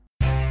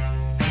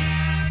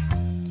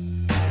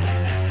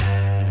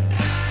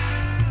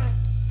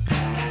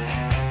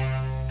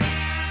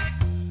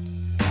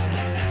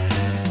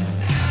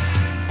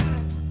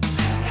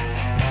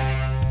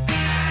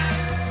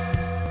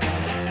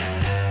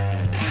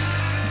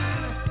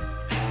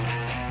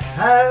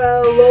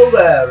Hello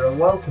there and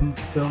welcome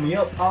to Fill Me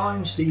Up.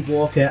 I'm Steve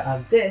Walker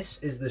and this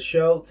is the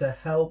show to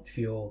help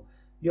fuel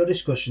your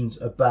discussions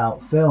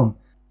about film.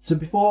 So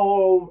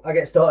before I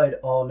get started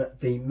on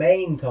the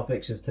main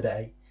topics of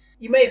today,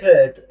 you may have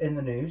heard in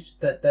the news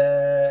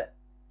that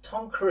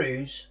Tom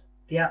Cruise,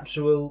 the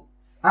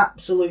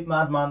absolute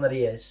madman that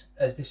he is,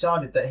 has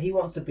decided that he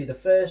wants to be the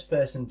first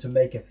person to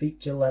make a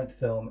feature-length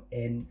film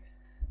in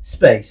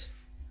space.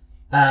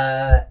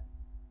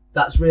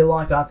 That's real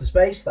life outer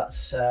space.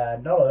 That's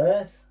not on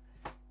Earth,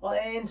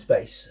 in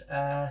space.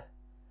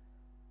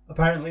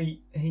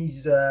 Apparently,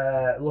 he's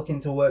looking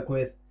to work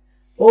with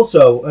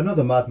also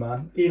another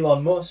madman,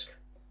 Elon Musk,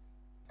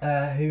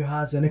 who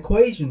has an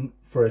equation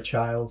for a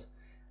child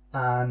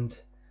and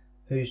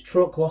whose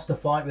truck lost a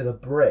fight with a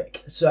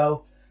brick.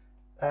 So,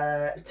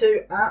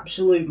 two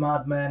absolute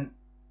madmen.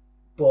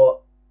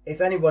 But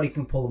if anybody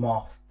can pull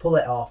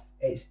it off,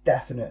 it's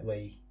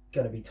definitely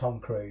going to be Tom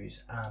Cruise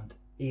and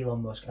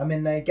Elon Musk. I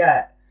mean, they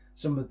get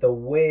some of the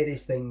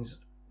weirdest things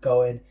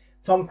going.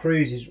 Tom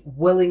Cruise is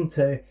willing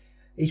to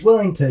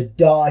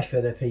die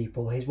for the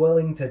people. He's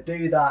willing to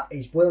do that.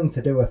 He's willing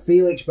to do a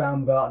Felix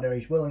Baumgartner.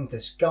 He's willing to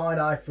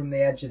skydive from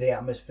the edge of the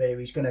atmosphere.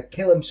 He's going to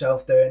kill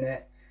himself doing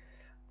it.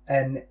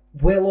 And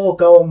we'll all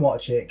go and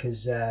watch it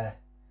because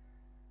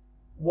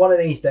one of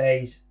these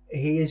days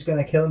he is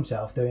going to kill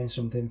himself doing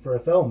something for a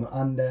film.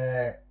 And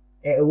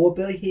it will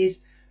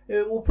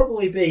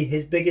probably be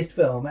his biggest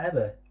film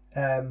ever.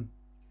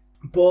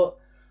 But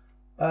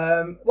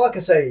like I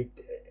say,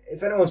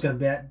 if anyone's going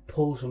to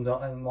pull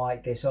something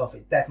like this off,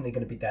 it's definitely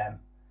going to be them.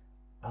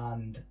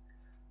 And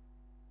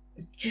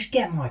just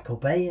get Michael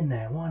Bay in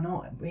there. Why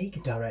not? He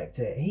can direct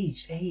it.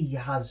 He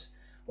has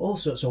all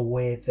sorts of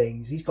weird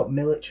things. He's got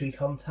military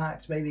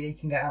contacts. Maybe he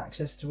can get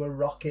access to a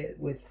rocket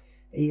with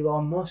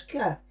Elon Musk.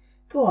 Yeah,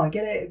 go on,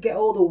 get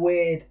all the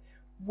weird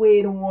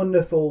and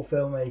wonderful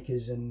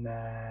filmmakers and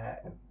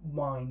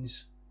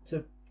minds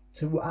to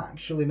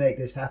actually make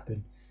this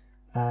happen.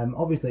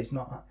 Obviously, it's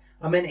not.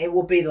 I mean, it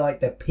will be like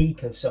the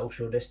peak of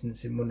social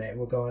distancing, wouldn't it?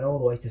 We're going all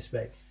the way to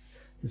space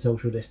to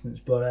social distance.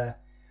 But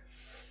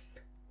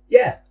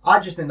yeah, I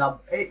just think that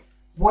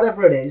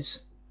whatever it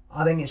is,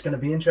 I think it's going to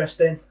be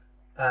interesting.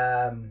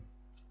 Yeah,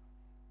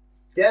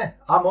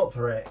 I'm up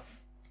for it.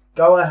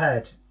 Go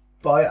ahead.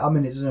 I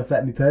mean, it doesn't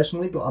affect me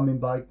personally, but I mean,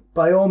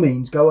 by all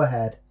means, go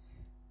ahead.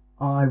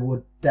 I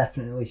would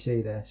definitely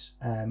see this.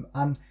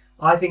 And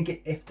I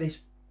think if this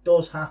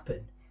does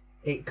happen,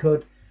 it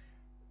could.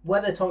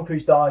 Whether Tom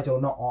Cruise dies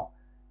or not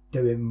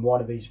doing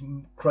one of his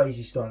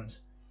crazy stunts,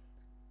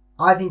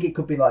 I think it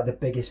could be like the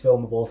biggest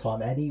film of all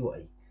time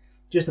anyway.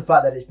 Just the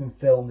fact that it's been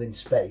filmed in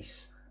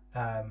space.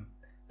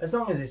 As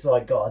long as it's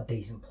like got a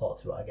decent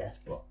plot to it, I guess.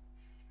 But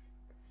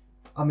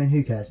I mean,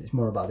 who cares? It's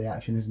more about the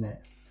action, isn't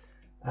it?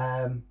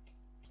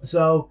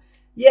 So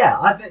yeah,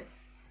 I think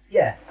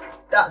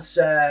that's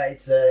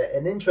it's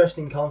an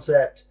interesting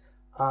concept,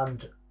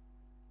 and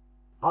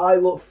I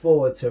look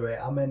forward to it.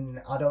 I mean,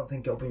 I don't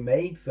think it'll be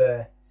made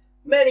for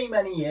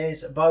many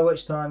years, by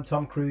which time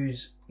Tom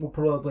Cruise will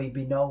probably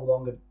be no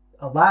longer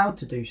allowed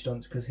to do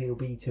stunts because he'll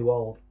be too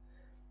old.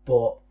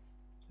 But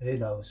who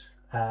knows?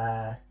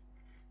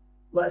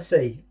 Let's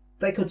see.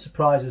 They could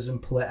surprise us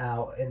and pull it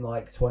out in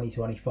like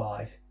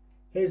 2025.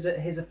 Here's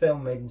a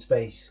film made in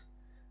space.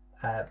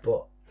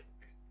 But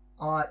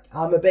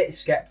I'm a bit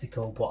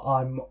skeptical, but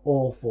I'm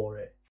all for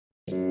it.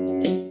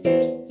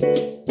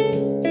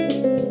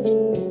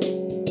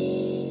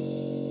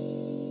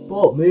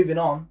 But moving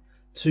on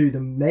to the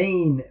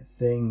main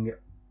thing,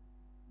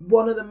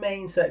 one of the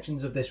main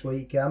sections of this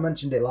week, I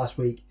mentioned it last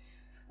week,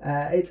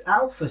 it's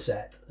Alpha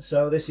Set.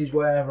 So this is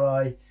where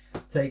I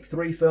take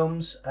 3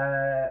 films.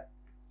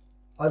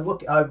 I've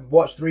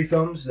watched 3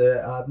 films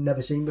that I've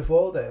never seen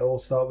before. They all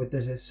start with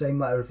the same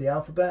letter of the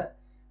alphabet.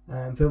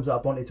 Films that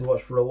I've wanted to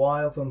watch for a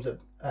while. Films that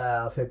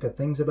I've heard good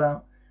things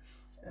about.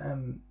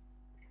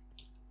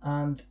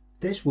 And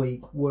this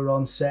week we're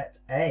on set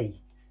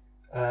A.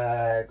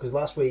 Because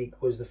last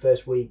week was the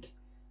first week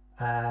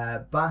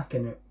back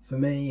and for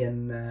me,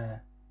 and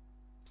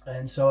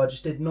so I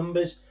just did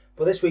numbers.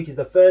 But this week is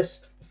the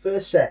first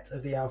set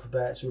of the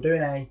alphabet, so we're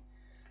doing A.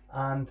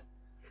 And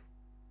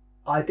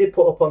I did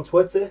put up on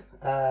Twitter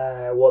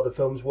what the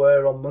films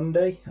were on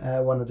Monday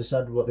when I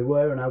decided what they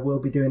were, and I will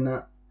be doing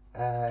that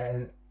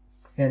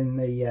in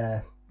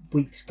the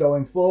weeks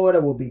going forward. I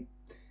will be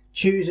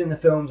choosing the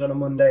films on a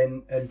Monday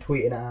and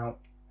tweeting it out.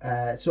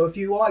 So if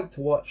you like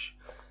to watch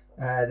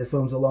the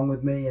films along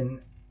with me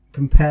and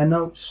compare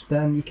notes,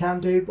 then you can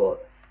do,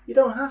 but you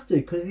don't have to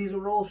because these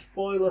are all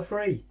spoiler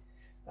free.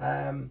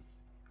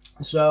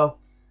 So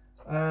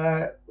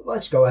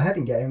let's go ahead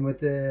and get in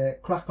with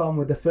crack on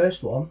with the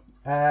first one.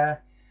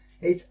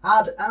 It's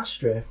Ad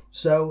Astra,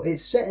 so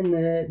it's set in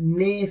the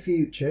near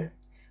future.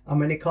 I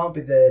mean, it can't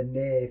be that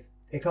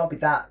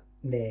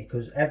near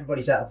because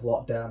everybody's out of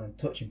lockdown and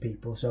touching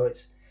people, so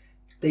it's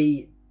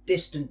the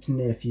distant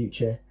near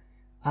future.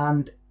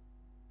 And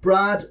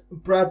Brad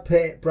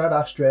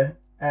Astra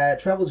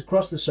travels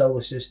across the solar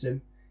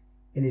system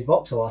in his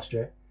Vauxhall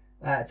Astra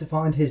to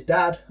find his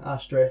dad,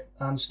 Astra,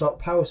 and stop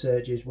power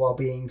surges while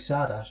being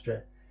sad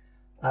Astra.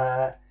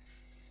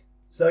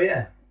 So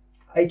yeah,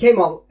 it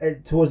came out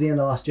towards the end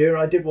of last year.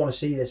 I did want to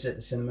see this at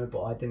the cinema,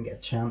 but I didn't get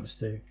a chance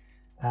to.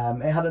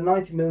 It had a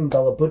 $90 million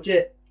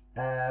budget,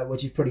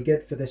 which is pretty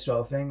good for this sort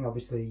of thing.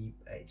 Obviously,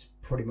 it's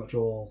pretty much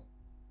all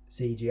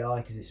CGI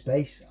because it's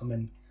space. I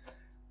mean,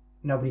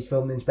 nobody's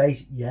filmed in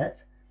space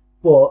yet.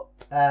 But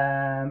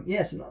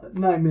yes,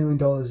 $9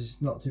 million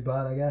is not too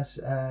bad, I guess.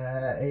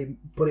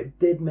 But it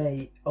did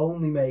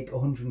only make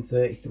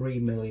 133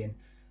 million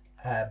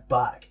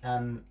back.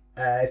 And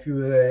if you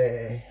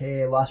were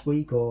here last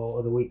week or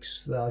other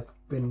weeks that I've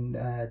been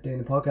doing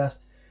the podcast,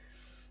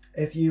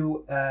 if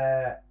you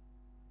have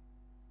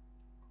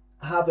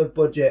a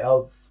budget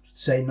of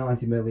say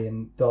 $90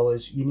 million,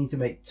 you need to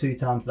make 2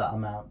 times that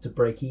amount to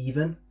break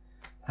even.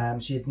 So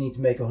you'd need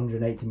to make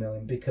 180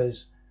 million,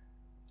 because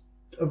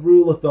a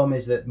rule of thumb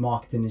is that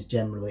marketing is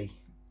generally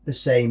the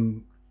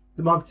same.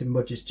 The marketing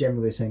budget is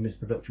generally the same as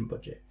production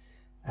budget,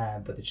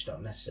 but they just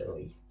don't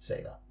necessarily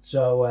say that.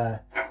 So,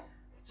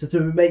 so to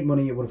make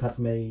money, it would have had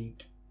to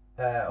make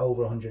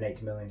over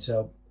 180 million.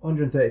 So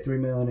 133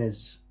 million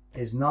is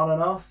not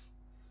enough.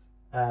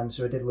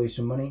 So it did lose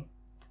some money,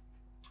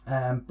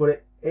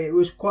 but it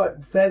was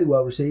quite fairly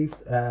well received.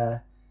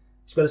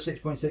 It's got a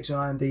 6.6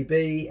 on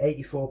IMDb,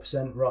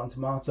 84% Rotten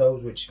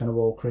Tomatoes, which is kind of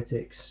all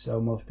critics, so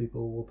most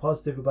people were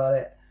positive about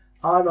it.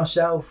 I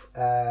myself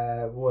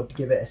would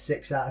give it a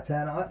 6 out of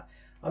 10. I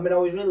mean, I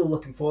was really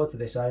looking forward to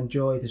this. I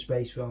enjoy the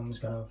space films,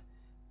 kind of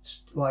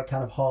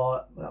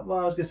hard. Well,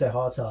 I was gonna say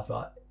hard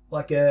sci-fi,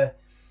 like a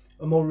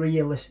more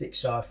realistic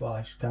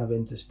sci-fi, kind of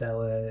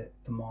Interstellar,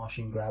 The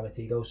Martian,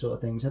 Gravity, those sort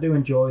of things. I do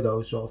enjoy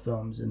those sort of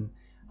films, and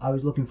I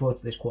was looking forward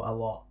to this quite a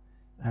lot.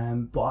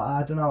 But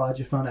I don't know, I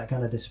just found it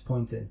kind of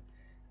disappointing.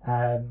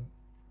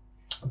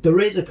 There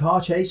is a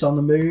car chase on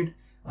the moon,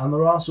 and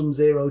there are some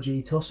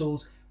zero-G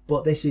tussles,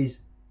 but this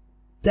is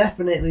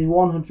definitely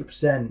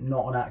 100%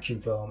 not an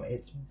action film.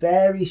 It's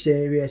very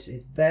serious,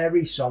 it's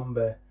very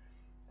somber,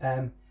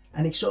 and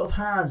it sort of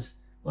has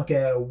like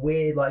a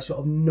weird, like sort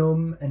of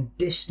numb and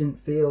distant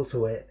feel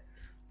to it,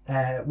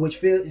 which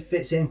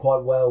fits in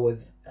quite well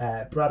with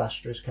Brad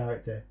Astra's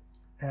character,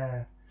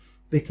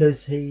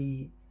 because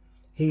he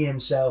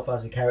himself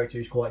as a character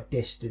is quite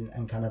distant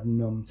and kind of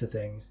numb to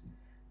things.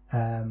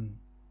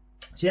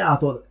 So yeah, I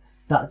thought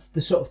that's the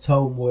sort of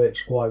tone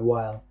works quite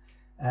well.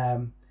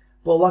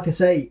 But like I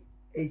say,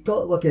 it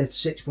got like a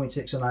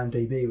 6.6 on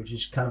IMDb, which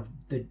is kind of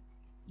the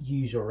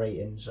user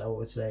ratings, I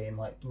would say, and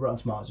like Rotten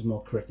Tomatoes are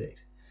more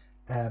critics.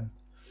 But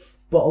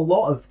a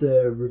lot of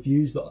the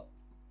reviews that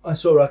I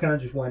saw, I kind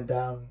of just went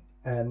down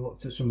and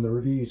looked at some of the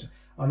reviews,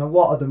 and a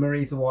lot of them are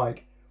either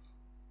like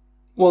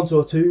 1s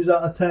or 2s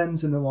out of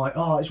 10s, and they're like,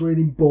 oh, it's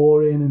really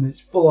boring and it's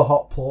full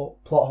of full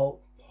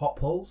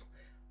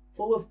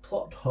of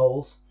plot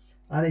holes,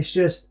 and it's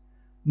just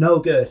no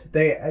good.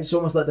 It's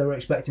almost like they were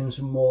expecting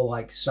some more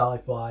like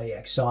sci-fi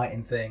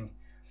exciting thing.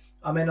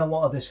 I mean, a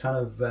lot of this kind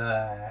of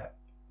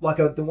like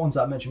the ones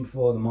that I mentioned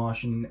before, The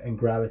Martian and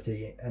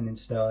Gravity and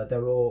Interstellar,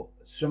 they're all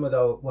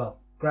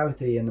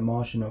Gravity and The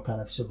Martian are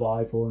kind of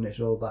survival, and it's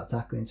all about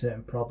tackling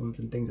certain problems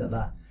and things like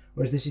that,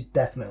 whereas this is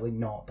definitely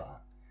not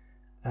that.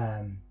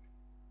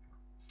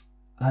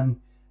 And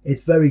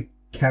it's very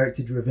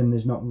character driven.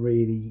 It's not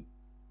really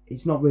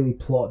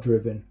plot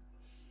driven.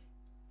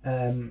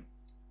 And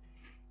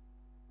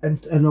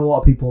a lot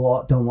of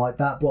people don't like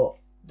that, but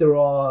there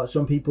are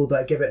some people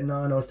that give it a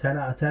 9 or 10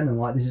 out of 10 and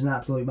like, this is an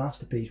absolute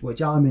masterpiece,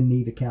 which I'm in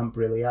neither camp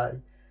really. I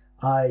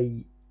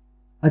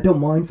don't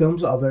mind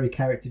films that are very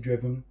character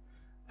driven,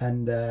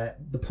 and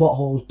the plot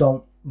holes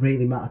don't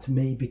really matter to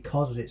me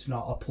because it's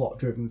not a plot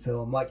driven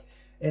film. Like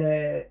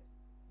if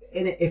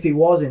it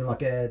was in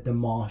like The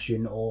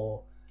Martian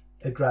or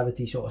a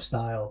Gravity sort of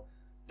style,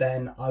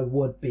 then I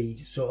would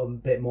be sort of a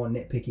bit more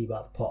nitpicky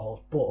about the plot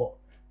holes. But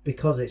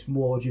because it's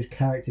more just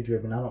character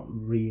driven, I don't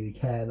really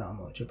care that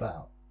much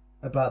about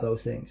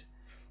those things.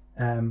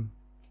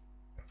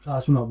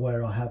 That's not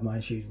where I have my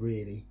issues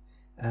really.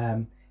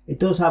 It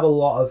does have a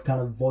lot of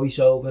kind of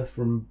voiceover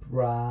from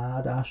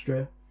Brad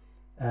Astra,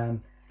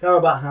 kind of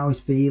about how he's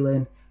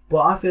feeling,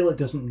 but I feel it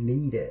doesn't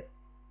need it.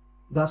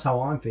 That's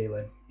how I'm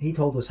feeling. He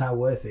told us how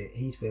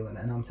he's feeling,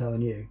 and I'm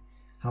telling you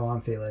how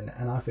I'm feeling,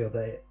 and I feel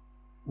that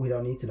we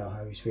don't need to know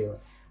how he's feeling,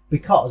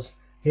 because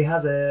he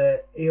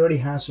already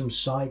has some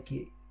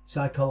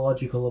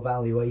psychological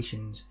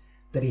evaluations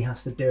that he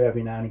has to do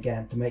every now and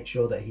again to make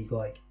sure that he's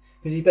like,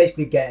 because he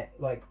basically get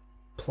like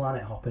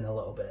planet hopping a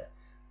little bit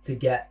to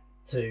get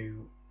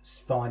to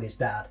find his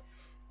dad,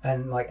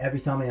 and like every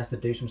time he has to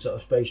do some sort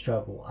of space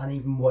travel, and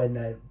even when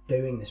they're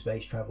doing the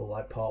space travel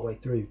like partway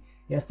through,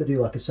 he has to do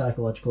like a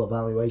psychological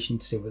evaluation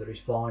to see whether he's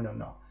fine or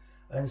not.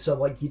 And so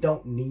like he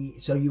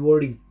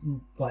already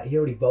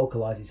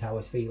vocalizes how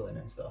he's feeling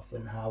and stuff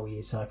and how he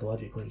is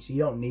psychologically, so you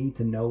don't need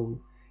a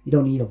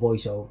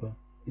voiceover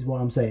is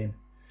what I'm saying.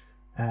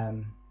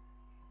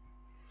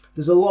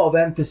 There's a lot of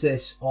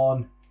emphasis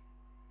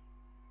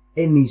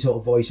in these sort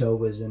of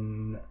voiceovers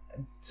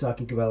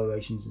psychological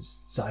evaluations.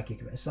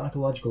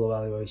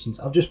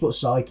 I've just put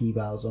psyche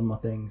evals on my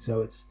thing,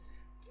 so it's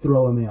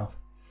throwing me off.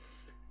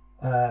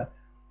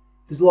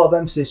 There's a lot of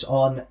emphasis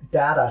on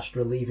Dad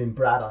Astra leaving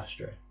Brad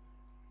Astra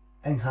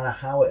and kind of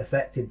how it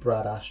affected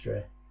Brad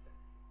Astra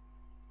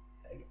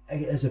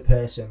as a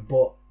person.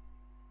 But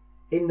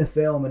in the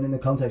film and in the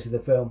context of the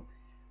film,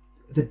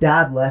 the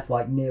dad left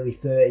like nearly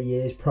 30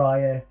 years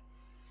prior.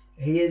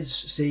 He is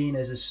seen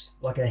as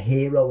like a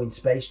hero in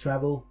space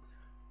travel.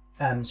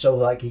 So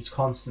like he's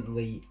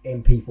constantly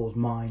in people's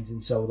minds,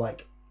 and so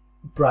like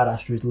Brad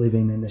Astra is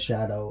living in the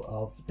shadow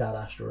of Dad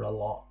Astra a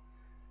lot.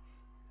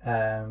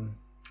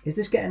 Is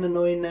this getting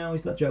annoying now?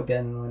 Is that joke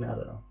getting annoying? I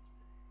don't know.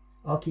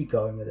 I'll keep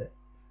going with it.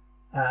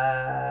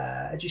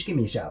 Just give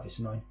me a shout if it's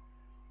annoying.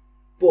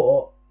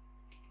 But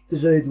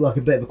there's like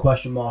a bit of a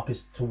question mark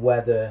as to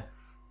whether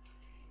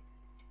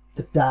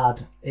the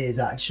dad is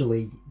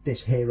actually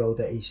this hero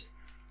that he's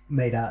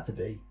made out to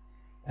be.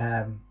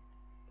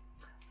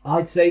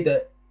 I'd say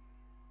that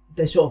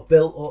they sort of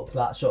built up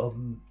that sort of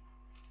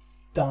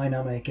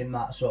dynamic and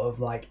that sort of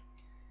like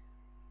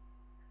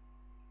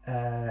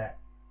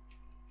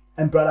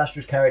and Brad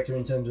Astra's character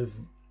in terms of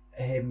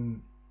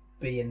him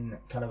being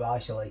kind of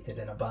isolated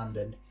and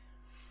abandoned,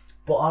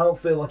 but I don't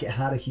feel like it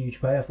had a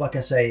huge payoff. Like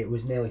I say, it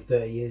was nearly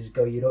 30 years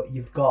ago. You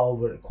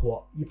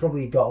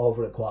probably got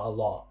over it quite a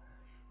lot.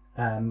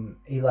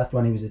 He left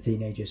when he was a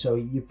teenager, so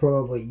you've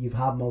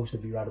had most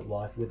of your adult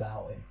life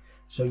without him,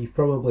 so you've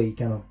probably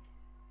kind of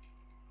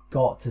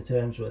got to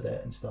terms with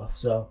it and stuff.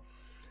 So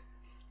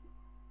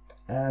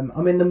I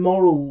mean, the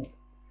moral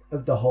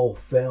of the whole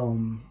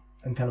film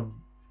and kind of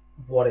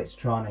what it's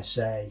trying to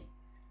say,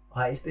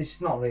 it's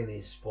not really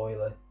a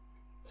spoiler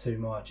too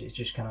much. It's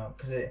just kind of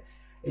because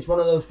it's one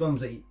of those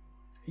films that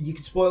you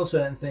could spoil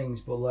certain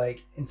things, but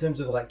like in terms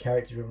of like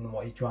character driven and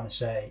what it's trying to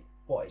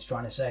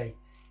say,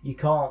 you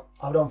can't.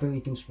 I don't feel you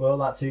can spoil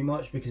that too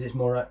much, because it's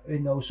more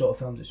in those sort of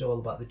films. It's all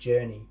about the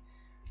journey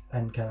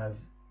and kind of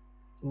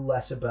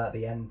less about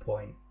the end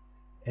point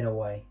in a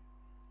way.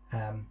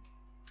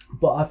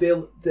 But I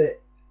feel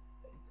that,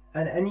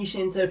 and you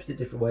can interpret it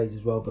different ways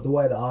as well, but the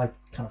way that I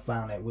kind of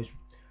found it was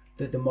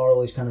that the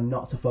moral is kind of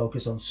not to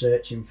focus on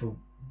searching for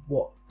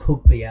what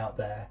could be out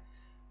there,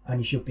 and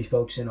you should be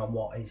focusing on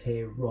what is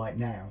here right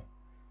now,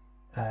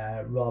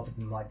 rather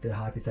than like the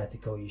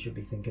hypothetical. You should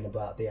be thinking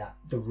about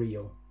the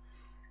real.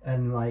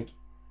 And like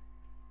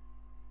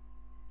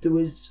there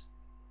was,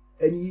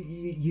 and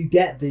you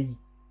get the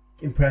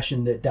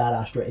impression that Dad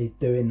Astra is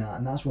doing that,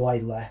 and that's why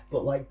he left.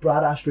 But like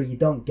Brad Astra, you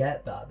don't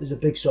get that. There's a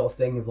big sort of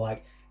thing of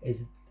like,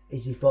 is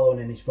he following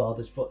in his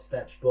father's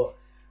footsteps? But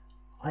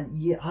I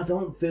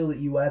don't feel that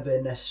you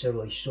ever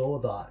necessarily saw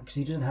that, because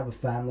he doesn't have a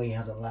family, he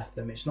hasn't left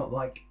them. It's not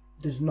like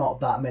there's not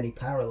that many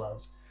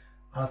parallels,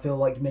 and I feel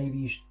like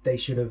maybe they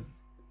should have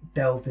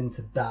delved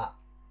into that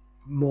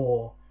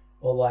more,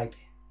 or like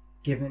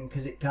given,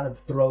 because it kind of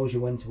throws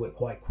you into it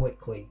quite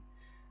quickly,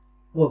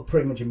 well,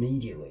 pretty much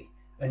immediately,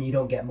 and you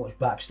don't get much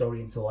backstory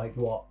into like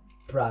what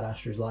Brad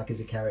Astra is like as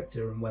a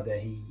character and whether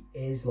he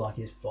is like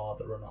his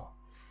father or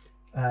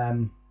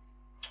not.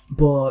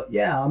 But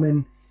yeah, I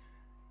mean,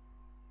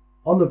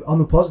 on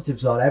the positive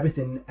side,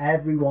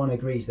 everyone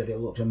agrees that it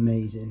looks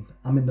amazing.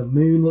 I mean, the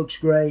moon looks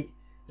great,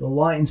 the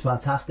lighting's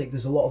fantastic.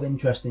 There's a lot of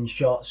interesting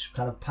shots,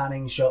 kind of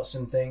panning shots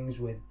and things.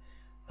 With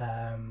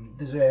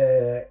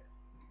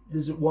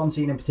there's one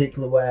scene in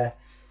particular where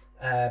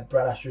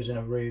Brad Astra's in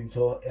a room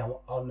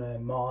on a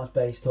Mars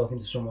base talking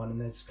to someone, and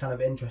there's kind of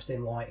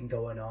interesting lighting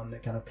going on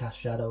that kind of casts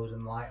shadows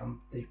and light on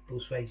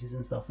people's faces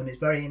and stuff, and it's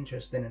very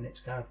interesting, and it's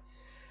kind of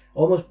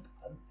almost,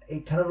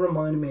 it kind of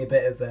reminded me a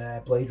bit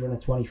of Blade Runner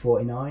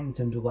 2049 in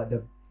terms of like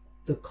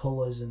the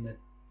colours and the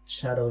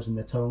shadows and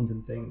the tones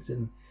and things.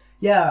 And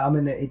yeah, I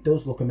mean, it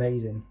does look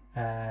amazing,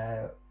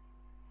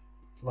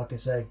 like I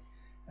say.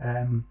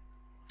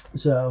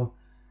 So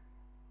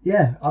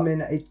yeah, I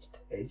mean,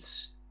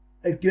 it's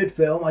a good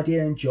film. I did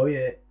enjoy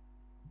it,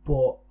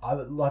 but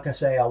like I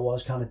say, I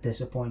was kind of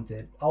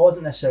disappointed. I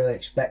wasn't necessarily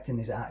expecting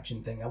this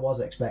action thing. I was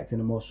expecting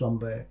a more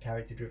somber,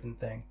 character-driven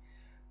thing,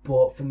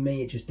 but for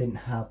me, it just didn't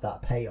have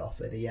that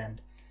payoff at the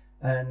end.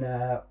 And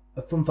a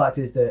fun fact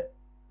is that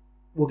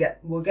we'll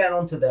get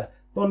onto the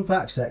fun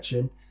fact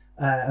section,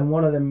 and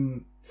one of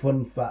them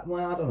fun fact.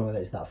 Well, I don't know whether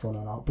it's that fun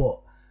or not, but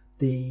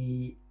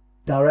the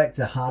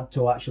director had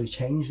to actually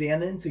change the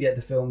ending to get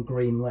the film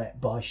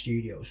greenlit by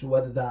studios. So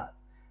whether that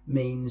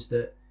means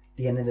that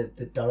the ending that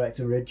the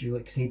director originally,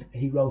 because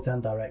he wrote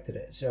and directed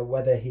it, so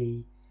whether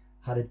he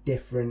had a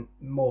different,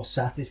 more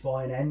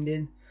satisfying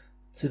ending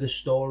to the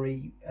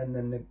story, and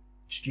then the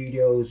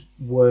studios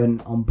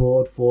weren't on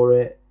board for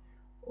it,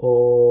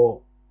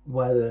 or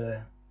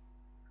whether,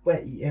 well,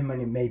 I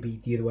mean, it may be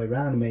the other way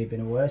around. It may have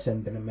been a worse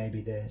ending, and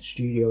maybe the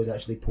studios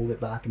actually pulled it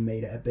back and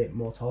made it a bit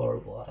more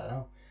tolerable. I don't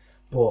know,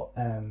 but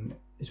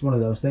it's one of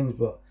those things.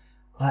 But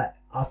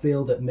I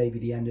feel that maybe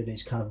the ending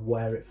is kind of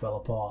where it fell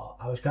apart.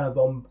 I was kind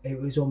of it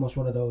was almost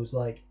one of those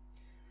like,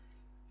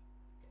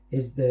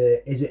 is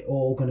it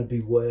all going to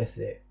be worth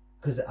it?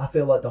 Because I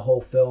feel like the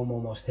whole film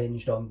almost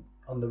hinged on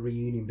on the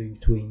reunion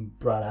between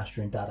Brad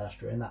Astor and Dad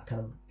Astor, and that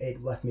kind of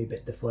it left me a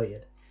bit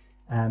deflated.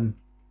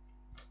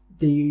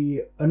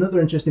 The another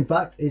interesting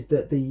fact is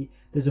that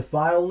there's a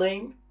file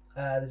name.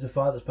 There's a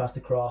file that's passed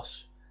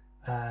across,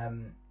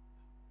 and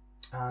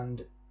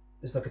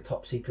there's like a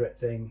top secret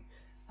thing,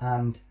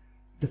 and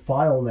the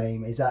file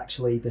name is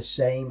actually the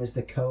same as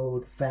the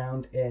code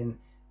found in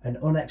an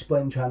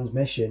unexplained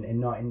transmission in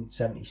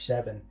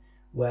 1977,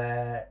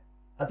 where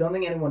I don't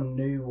think anyone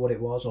knew what it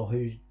was or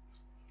who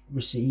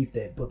received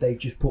it, but they've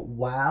just put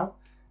 "wow"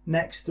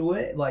 next to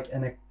it, like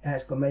an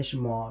exclamation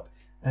mark,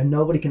 and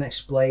nobody can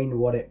explain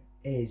what it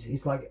is.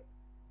 It's like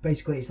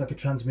basically it's like a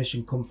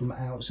transmission come from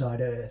outside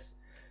Earth,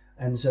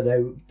 and so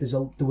there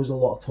was a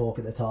lot of talk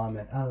at the time,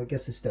 and I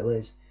guess there still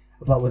is,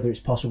 about whether it's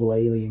possible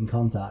alien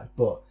contact,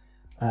 but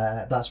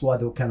that's why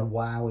the kind of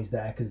 "wow" is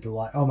there, because they're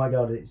like, oh my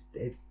god,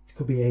 it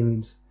could be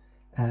aliens,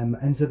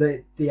 and so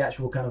the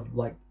actual kind of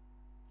like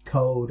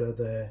code or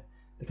the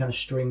kind of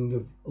string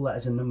of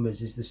letters and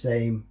numbers is the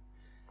same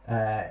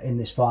in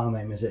this file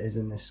name as it is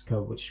in this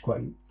code, which is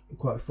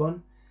quite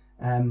fun.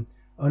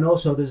 And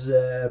also there's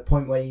a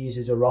point where he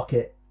uses a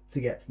rocket to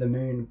get to the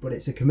moon, but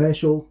it's a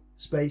commercial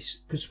space,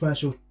 because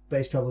commercial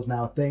space travel is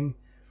now a thing.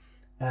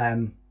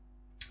 And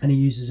he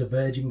uses a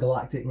Virgin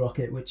Galactic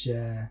rocket, which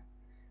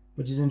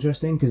is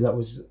interesting,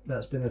 because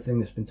that's been the thing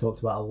that's been talked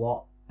about a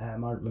lot. I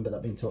remember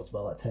that being talked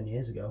about like 10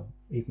 years ago,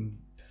 even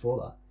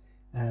before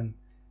that.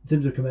 In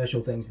terms of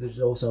commercial things, there's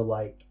also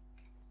like,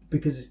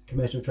 because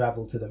commercial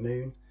travel to the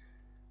moon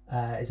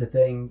is a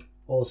thing.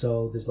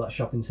 Also, there's like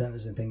shopping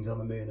centres and things on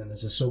the moon, and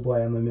there's a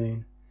subway on the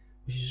moon,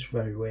 which is just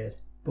very weird.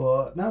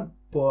 But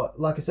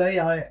like I say,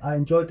 I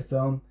enjoyed the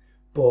film,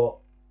 but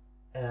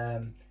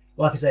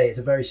like I say, it's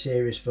a very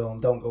serious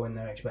film. Don't go in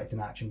there expecting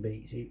action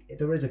beats.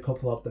 There is a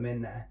couple of them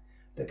in there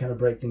that kind of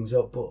break things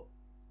up, but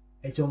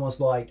it's almost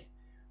like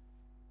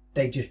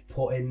they just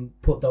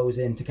put those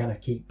in to kind of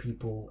keep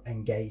people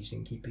engaged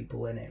and keep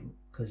people in it,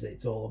 because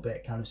it's all a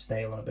bit kind of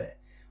stale and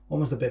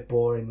almost a bit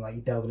boring, like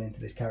you're delving into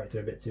this character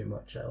a bit too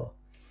much.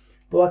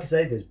 But like I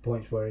say, there's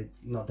points where he's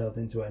not delved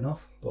into it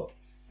enough. But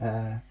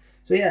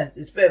so yeah,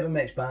 it's a bit of a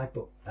mixed bag,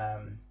 but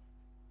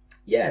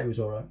yeah, it was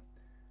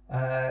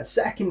alright.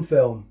 Second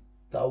film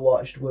that I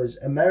watched was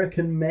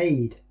American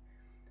Made.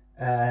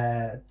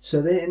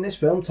 So in this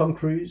film, Tom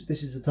Cruise,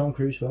 this is a Tom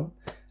Cruise film,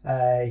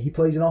 he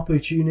plays an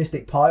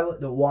opportunistic pilot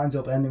that winds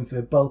up ending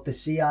for both the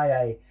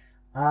CIA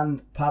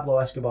and Pablo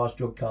Escobar's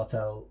drug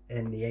cartel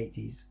in the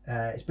 80s.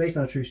 It's based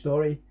on a true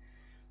story.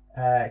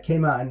 It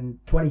came out in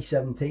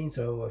 2017,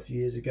 so a few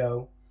years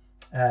ago.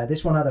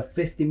 This one had a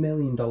 $50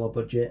 million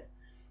budget,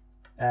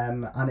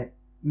 and it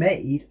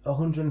made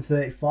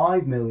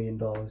 $135 million.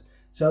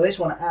 So this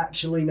one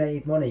actually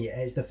made money.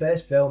 It's the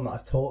first film that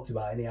I've talked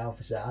about in the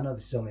Alpha Set. I know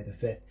this is only the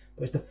fifth,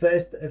 but it's the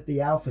first of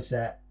the Alpha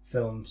Set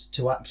films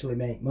to actually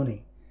make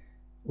money,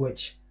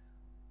 which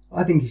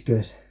I think is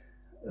good.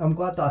 I'm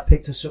glad that I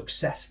picked a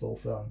successful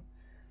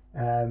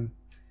film.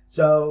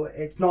 So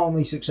it's not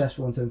only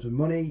successful in terms of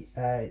money,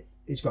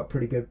 it's got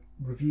pretty good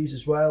reviews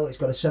as well. It's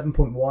got a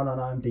 7.1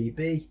 on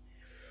IMDb,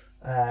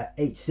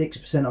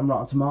 86% on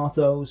Rotten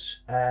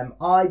Tomatoes.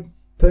 I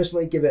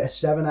personally give it a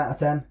 7 out of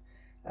 10.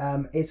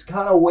 It's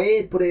kind of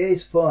weird, but it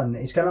is fun.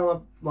 It's kind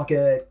of like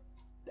a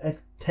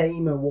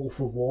tamer Wolf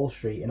of Wall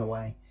Street in a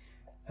way.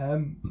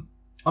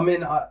 I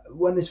mean,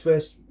 when this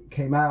first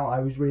came out, I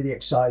was really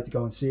excited to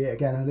go and see it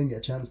again. I didn't get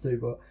a chance to,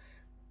 but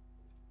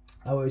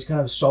I was kind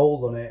of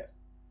sold on it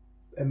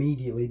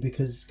immediately,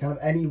 because kind of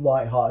any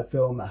light-hearted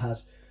film that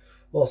has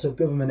lots of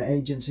government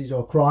agencies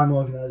or crime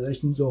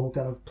organisations all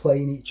kind of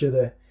playing each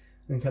other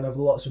and kind of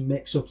lots of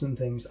mix-ups and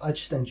things, I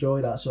just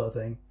enjoy that sort of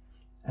thing.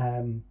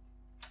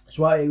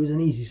 So it was an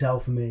easy sell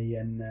for me,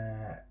 and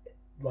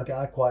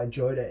I quite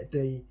enjoyed it.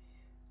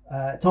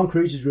 Tom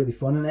Cruise is really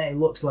fun in it. It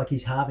looks like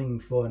he's having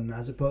fun,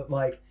 as opposed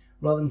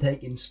rather than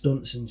taking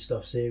stunts and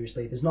stuff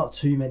seriously. There's not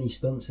too many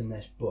stunts in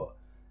this, but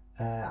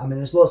I mean,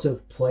 there's lots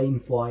of plane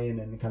flying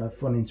and kind of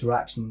fun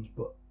interactions.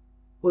 But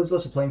there's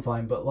lots of plane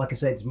flying, but like I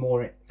said, it's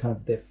more kind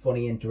of the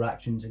funny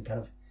interactions, and kind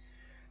of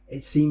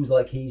it seems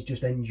like he's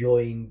just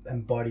enjoying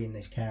embodying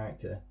this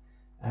character.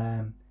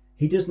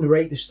 He does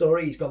narrate the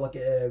story. He's got like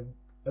a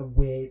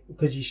weird,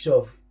 because you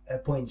sort of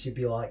at points you'd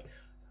be like,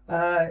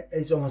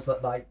 it's almost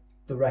like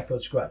the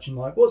record scratching,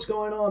 like, what's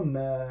going on?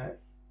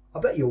 I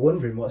bet you're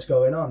wondering what's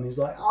going on. He's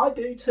like, I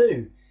do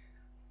too.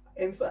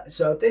 In fact,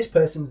 so this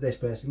person's this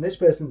person, this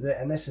person's that,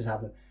 and this has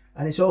happened,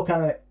 and it's all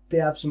kind of, they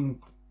have some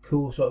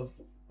cool sort of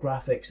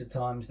graphics at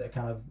times that are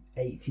kind of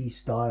 80s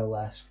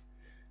style-esque,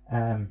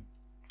 and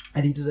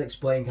he does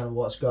explain kind of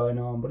what's going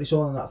on, but it's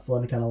all in that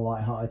fun kind of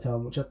light-hearted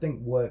tone, which I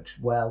think works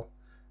well,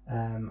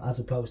 as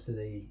opposed to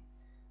the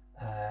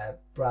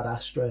Brad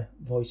Astor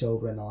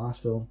voiceover in the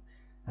last film.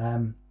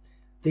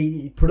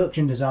 The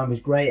production design was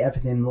great.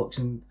 Everything looks,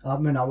 I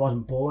mean, I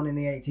wasn't born in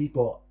the 80s,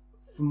 but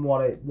from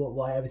what it looked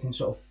like, everything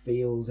sort of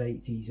feels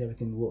 80s.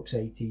 Everything looks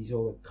 80s.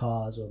 All the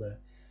cars, or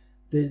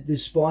the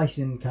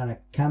splicing kind of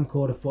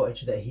camcorder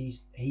footage that he's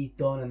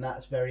done, and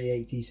that's very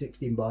 80s,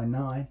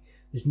 16:9.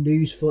 There's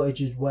news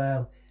footage as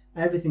well,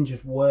 everything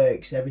just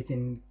works.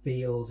 Everything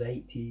feels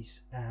 80s,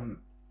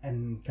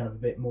 and kind of a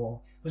bit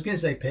more. I was going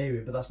to say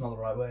period, but that's not the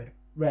right word.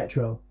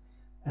 Retro.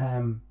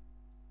 Um,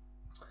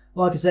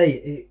 like I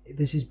say,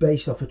 this is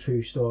based off a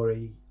true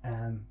story.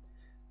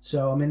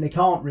 So I mean, they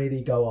can't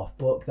really go off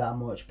book that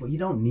much, but you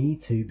don't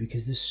need to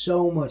because there's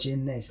so much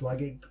in this. Like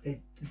the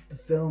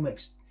film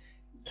kind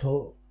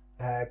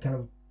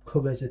of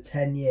covers a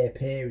 10-year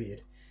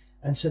period,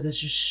 and so there's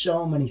just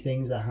so many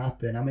things that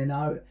happen. I mean,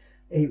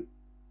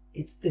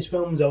 this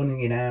film's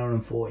only an hour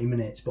and 40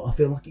 minutes, but I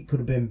feel like it could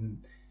have been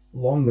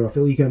longer. I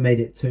feel you could have made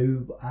it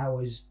 2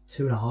 hours,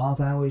 2.5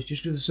 hours,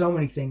 just because there's so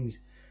many things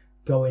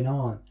going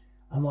on.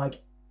 And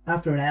like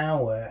after an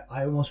hour,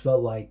 I almost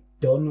felt like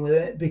done with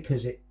it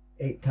because it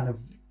kind of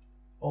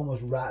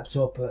almost wrapped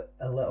up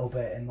a little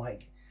bit, and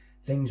like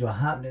things were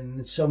happening,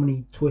 and so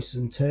many twists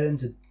and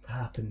turns had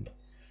happened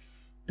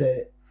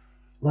that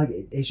like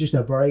it's just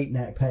a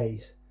breakneck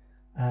pace.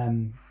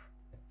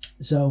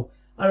 So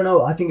I don't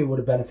know. I think it would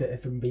have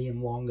benefited from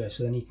being longer,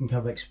 so then you can kind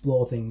of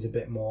explore things a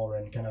bit more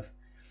and kind of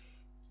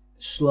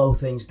slow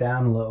things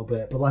down a little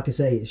bit. But like I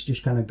say, it's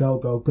just kind of go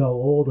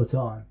all the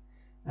time,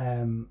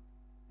 and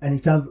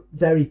it's kind of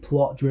very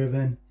plot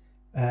driven.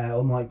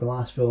 Unlike the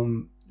last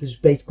film, there's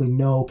basically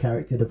no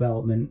character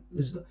development.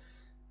 There's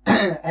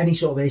any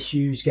sort of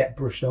issues get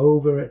brushed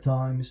over at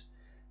times.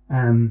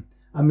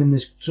 I mean,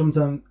 there's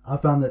sometimes I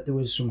found that there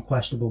was some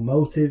questionable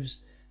motives.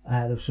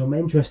 There was some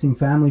interesting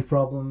family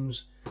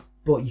problems,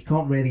 but you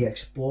can't really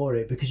explore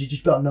it because you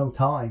just got no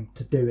time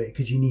to do it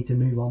because you need to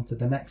move on to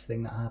the next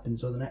thing that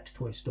happens or the next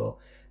twist or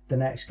the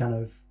next kind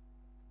of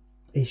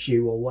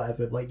issue or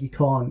whatever. Like you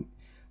can't.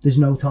 There's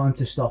no time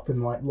to stop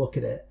and like look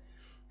at it.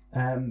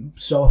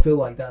 So I feel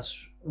like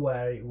that's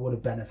where it would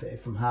have benefited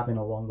from having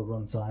a longer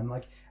runtime.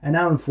 Like an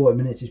hour and 40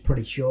 minutes is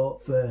pretty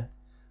short for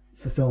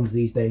films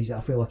these days.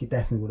 I feel like it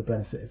definitely would have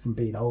benefited from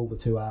being over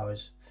 2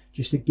 hours,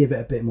 just to give it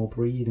a bit more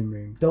breathing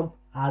room. Don't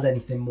add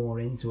anything more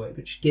into it,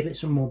 but just give it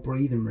some more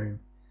breathing room.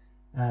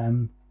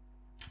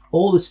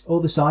 All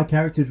the side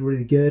characters were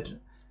really good.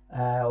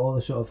 All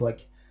the sort of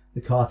like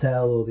the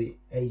cartel or the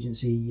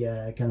agency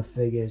kind of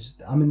figures.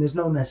 I mean, there's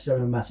no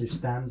necessarily massive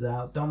stands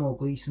out. Domhnall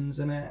Gleeson's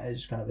in it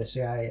as kind of a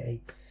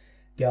CIA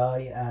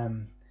guy,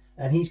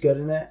 and he's good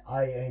in it.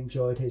 I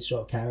enjoyed his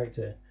sort of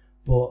character,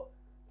 but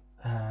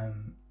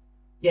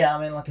yeah,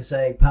 I mean, like I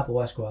say, Pablo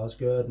Escobar's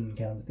good, and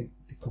kind of the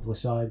couple of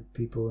side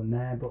people in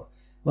there, but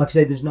like I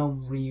say, there's no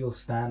real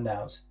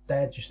standouts.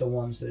 They're just the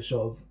ones that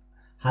sort of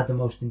had the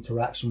most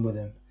interaction with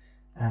him.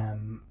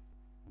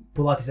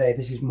 But like I say,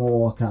 this is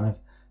more kind of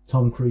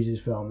Tom Cruise's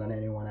film than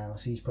anyone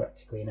else. He's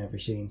practically in every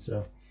scene.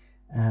 So,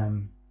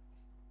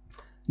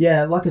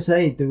 yeah, like I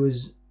say,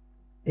 the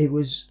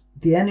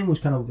ending was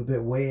kind of a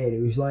bit weird.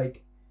 It was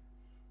like,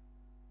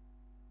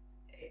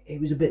 it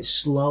was a bit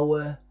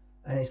slower,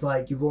 and it's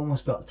like you've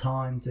almost got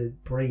time to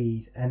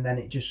breathe, and then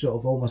it just sort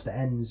of almost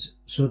ends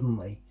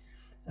suddenly,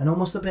 and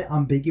almost a bit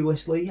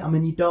ambiguously. I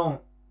mean,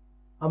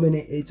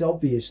 it's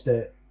obvious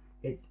that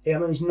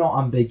it's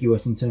not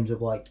ambiguous in terms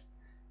of like,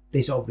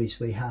 this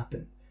obviously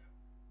happened,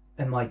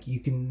 and like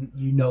you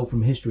know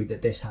from history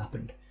that this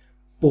happened,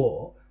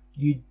 but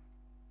you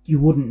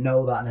wouldn't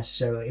know that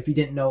necessarily if you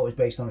didn't know it was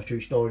based on a true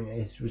story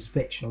and it was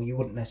fictional. You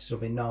wouldn't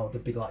necessarily know.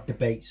 There'd be like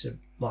debates of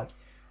like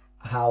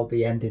how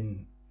the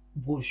ending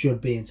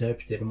should be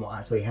interpreted and what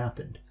actually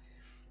happened,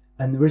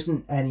 and there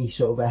isn't any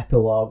sort of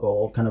epilogue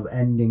or kind of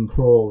ending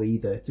crawl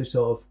either, to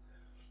sort of,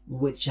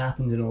 which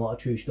happens in a lot of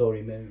true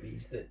story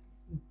movies,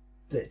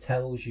 that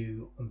tells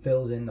you and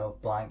fills in those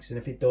blanks, and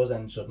if it does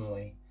end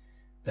suddenly,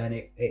 then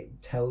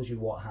it tells you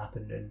what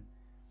happened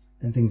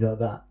and things like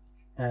that.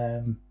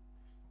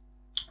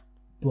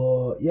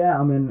 But yeah,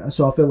 I mean,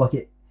 so I feel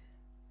like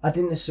I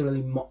didn't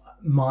necessarily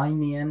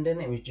mind the ending.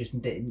 It was just,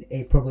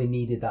 it probably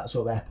needed that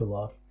sort of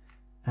epilogue,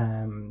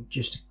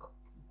 just to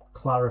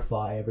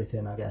clarify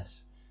everything, I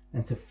guess,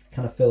 and to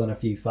kind of fill in a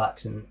few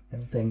facts and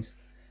things.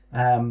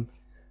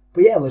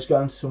 But yeah, let's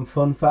go into some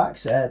fun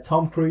facts.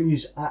 Tom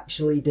Cruise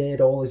actually did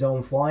all his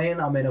own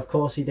flying. I mean, of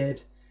course he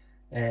did.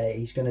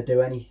 He's going to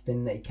do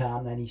anything that he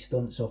can, any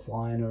stunts or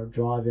flying or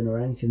driving or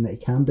anything that he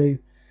can do.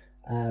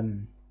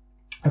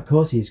 Of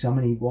course he is, 'cause I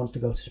mean, he wants to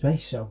go to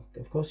space, so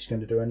of course he's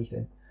going to do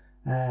anything.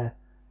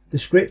 The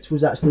script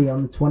was actually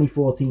on the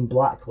 2014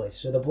 Blacklist.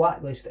 So the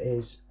Blacklist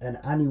is an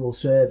annual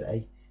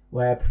survey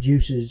where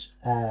producers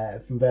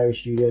from various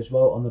studios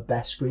vote on the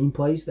best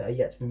screenplays that are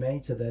yet to be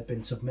made. So they've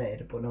been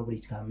submitted, but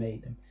nobody's kind of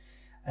made them.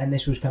 And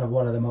this was kind of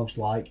one of the most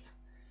liked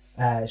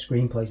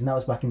screenplays, and that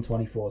was back in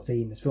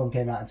 2014. This film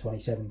came out in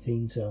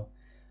 2017, so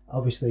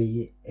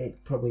obviously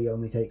it probably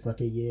only takes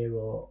like a year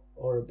or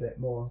a bit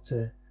more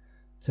to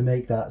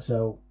make that.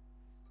 So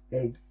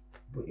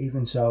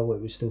even so,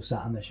 it was still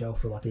sat on the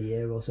shelf for like a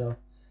year or so.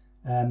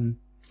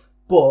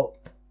 But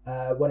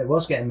when it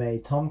was getting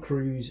made, Tom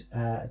Cruise,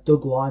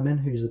 Doug Liman,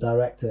 who's the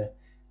director,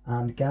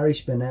 and Gary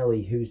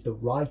Spinelli, who's the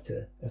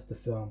writer of the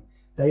film,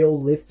 they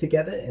all lived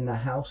together in the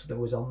house that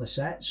was on the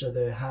set. So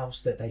the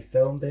house that they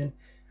filmed in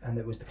and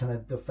it was the kind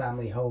of the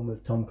family home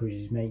of Tom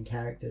Cruise's main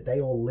character.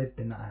 They all lived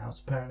in that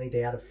house. Apparently, they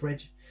had a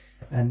fridge,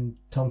 and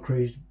Tom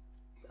Cruise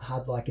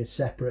had like a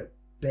separate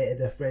bit of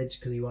the fridge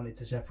because he wanted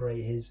to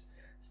separate his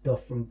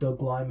stuff from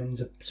Doug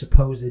Liman's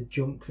supposed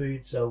junk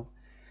food. So,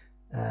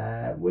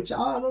 which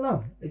I don't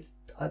know.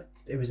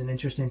 It was an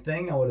interesting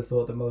thing. I would have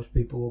thought that most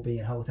people will be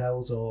in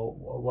hotels or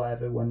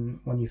whatever when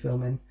you're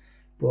filming,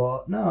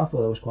 but no, I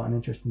thought that was quite an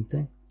interesting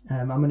thing.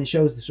 I mean, it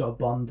shows the sort of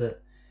bond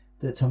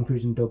that Tom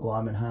Cruise and Doug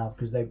Liman have,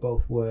 because they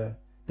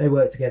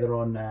worked together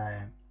on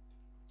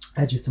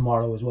Edge of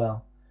Tomorrow as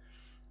well,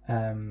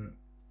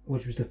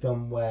 which was the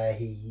film where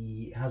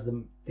he has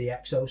the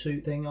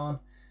exosuit thing on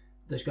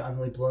that's got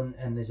Emily Blunt,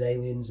 and there's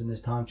aliens and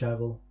there's time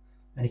travel,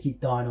 and he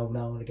keeps dying over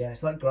and over again.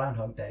 It's like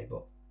Groundhog Day,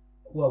 but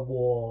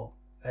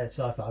a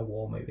sci-fi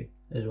war movie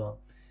as well.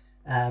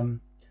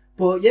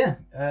 But yeah,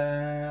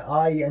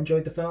 I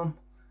enjoyed the film.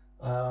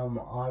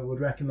 I would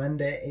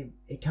recommend it.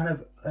 It kind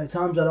of, at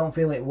times I don't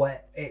feel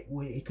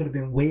it could have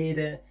been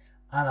weirder,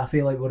 and I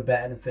feel like it would have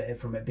benefited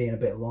from it being a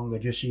bit longer,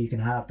 just so you can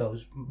have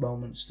those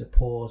moments to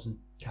pause and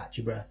catch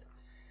your breath,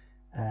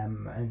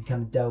 and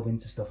kind of delve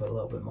into stuff a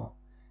little bit more.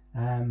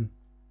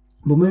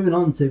 But moving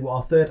on to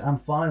our third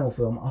and final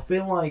film, I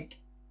feel like,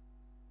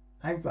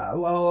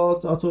 I'll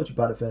talk to you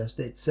about it first.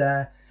 It's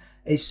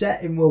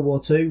set in World War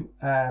Two.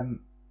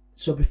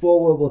 So before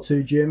World War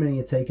Two, Germany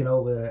had taken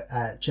over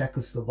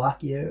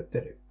Czechoslovakia,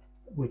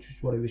 which was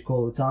what it was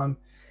called at the time.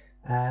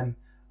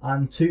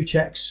 And two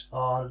Czechs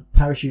are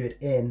parachuted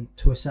in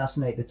to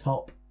assassinate the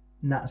top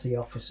Nazi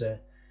officer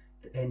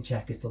in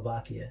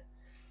Czechoslovakia.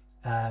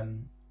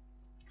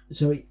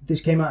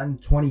 This came out in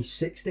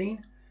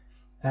 2016.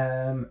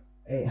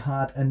 It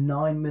had a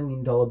 $9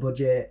 million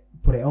budget,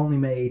 but it only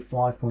made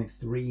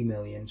 $5.3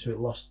 million, so it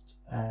lost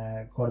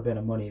quite a bit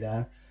of money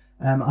there.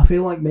 I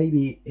feel like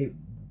maybe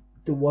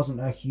there wasn't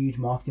a huge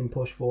marketing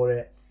push for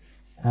it,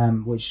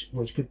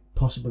 which could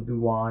possibly be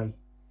why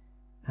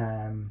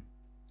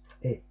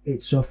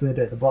it suffered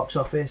at the box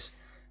office.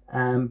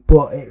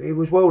 But it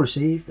was well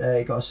received.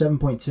 It got a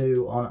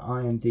 7.2 on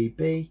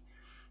IMDb.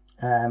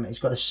 It's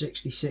got a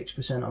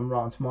 66% on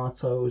Rotten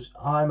Tomatoes.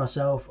 I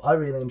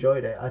really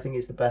enjoyed it. I think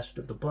it's the best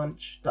of the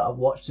bunch that I've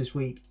watched this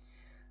week.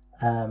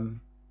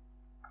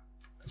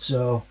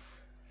 So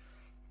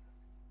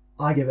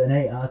I give it an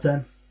 8 out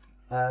of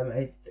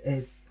 10.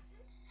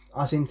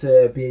 I seem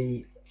to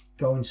be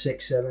going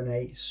 6, 7,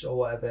 8s or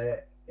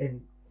whatever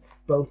in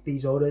both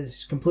these orders.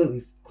 It's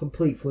complete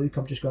fluke.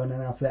 I'm just going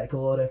in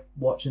alphabetical order,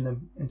 watching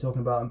them and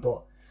talking about them.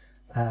 But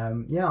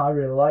I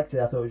really liked it.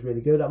 I thought it was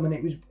really good. I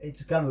mean,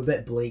 it's kind of a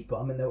bit bleak,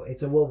 but I mean,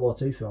 it's a World War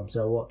II film,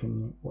 so what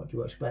do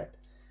you expect?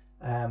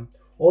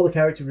 All the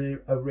characters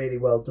are really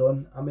well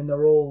done. I mean,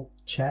 they're all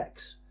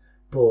Czechs,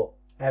 but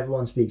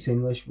everyone speaks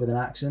English with an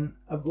accent.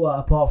 Well,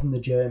 apart from the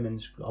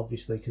Germans,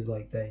 obviously, because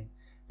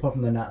apart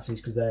from the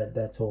Nazis, because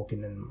they're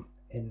talking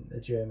in a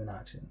German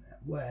accent,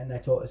 and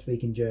they're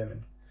speaking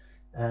German.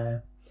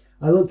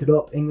 I looked it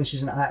up. English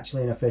isn't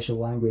actually an official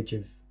language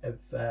of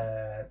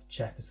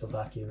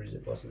Czechoslovakia as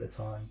it was at the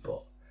time,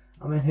 but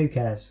I mean, who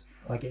cares?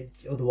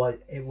 Otherwise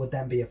it would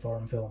then be a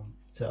foreign film,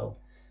 so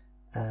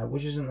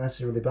which isn't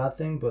necessarily a bad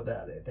thing, but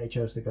they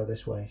chose to go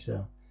this way.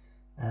 So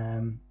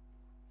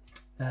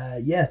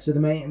so the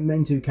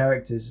main two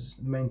characters,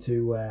 the main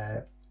two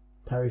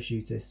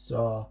parachutists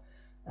are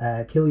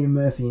Cillian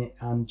Murphy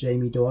and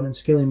Jamie Dornan.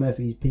 So Cillian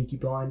Murphy's Peaky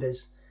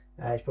Blinders.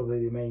 It's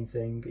probably the main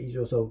thing. He's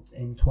also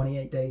in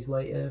 28 Days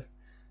Later,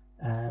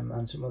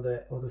 and some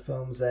other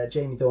films.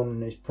 Jamie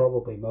Dornan is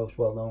probably most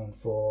well known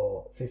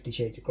for 50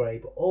 Shades of Grey,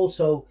 but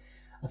also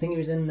I think he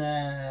was in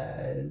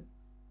a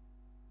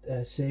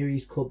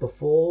series called The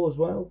Fall as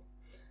well,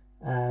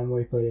 where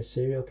he played a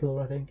serial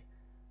killer, I think.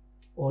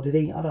 Or did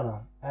he? I don't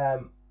know.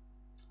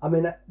 I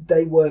mean,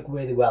 they work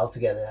really well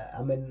together.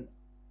 I mean,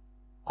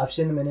 I've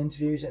seen them in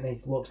interviews, and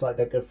it looks like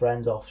they're good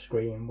friends off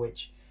screen,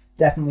 which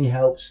definitely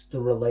helps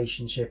the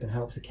relationship and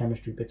helps the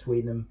chemistry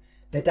between them.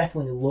 They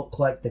definitely look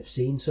like they've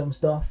seen some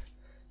stuff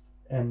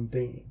and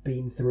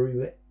been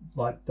through it,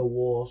 like the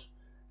wars.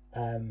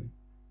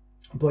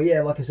 But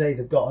yeah, like I say,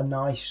 they've got a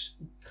nice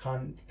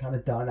kind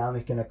of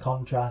dynamic and a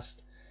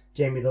contrast.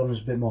 Jamie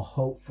Dornan's a bit more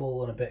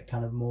hopeful and a bit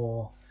kind of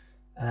more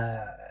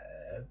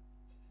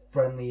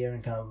friendlier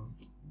and kind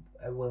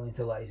of willing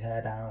to let his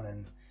hair down,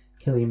 and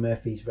Cillian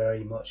Murphy's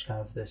very much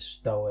kind of the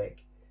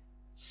stoic,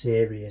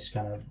 serious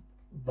kind of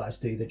let's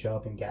do the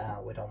job and get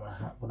out. We're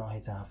not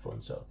here to have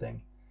fun sort of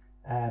thing.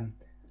 I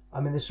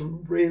mean, there's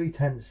some really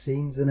tense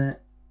scenes in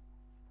it,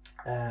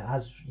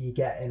 as you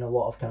get in a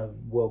lot of kind of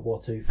World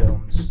War II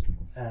films,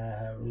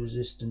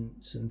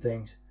 resistance and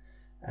things.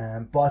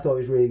 But I thought it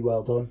was really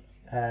well done,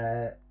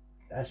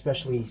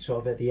 especially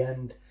sort of at the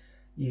end.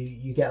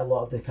 You get a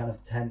lot of the kind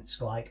of tense,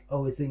 like,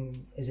 oh, is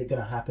it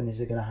going to happen? Is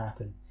it going to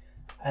happen?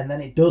 And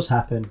then it does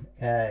happen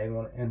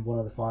in one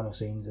of the final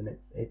scenes, and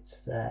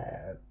it's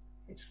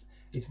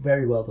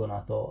very well done, I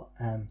thought.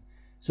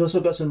 It's also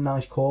got some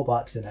nice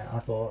callbacks in it, I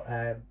thought.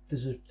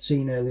 There's a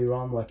scene earlier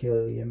on where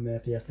Cillian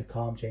Murphy has to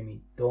calm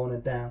Jamie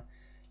Dornan down,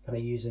 kind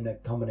of using a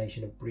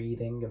combination of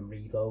breathing and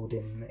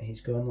reloading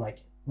his gun.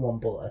 Like, one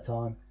bullet at a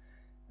time.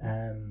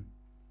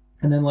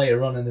 And then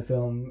later on in the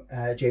film,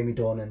 Jamie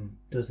Dornan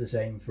does the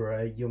same for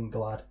a young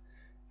lad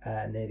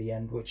near the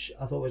end, which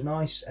I thought was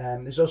nice.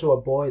 There's also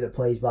a boy that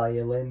plays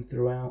violin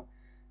throughout,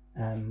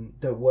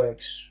 that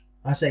works.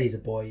 I say he's a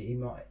boy, he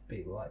might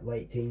be like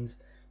late teens,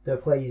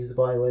 that plays the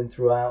violin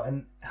throughout.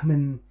 And I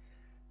mean,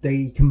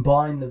 they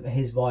combine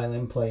his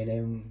violin playing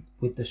in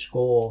with the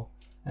score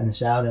and the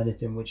sound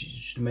editing, which is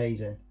just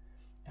amazing.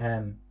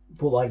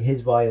 But like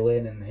his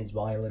violin and his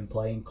violin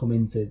playing come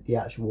into the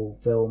actual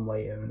film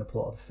later in the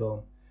plot of the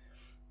film,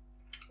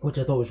 which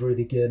I thought was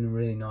really good and a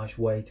really nice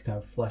way to kind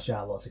of flesh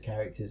out lots of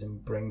characters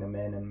and bring them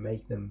in and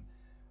make them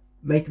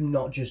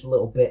not just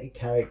little bit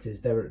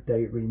characters. They're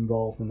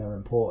involved and they're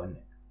important.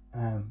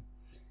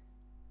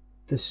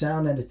 The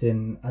sound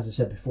editing, as I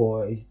said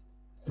before, is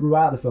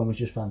throughout the film was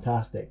just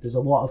fantastic. There's a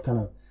lot of kind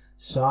of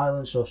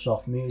silence or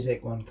soft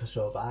music when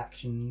sort of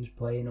action's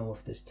playing, or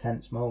if there's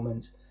tense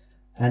moments,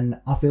 and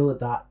I feel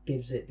that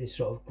gives it this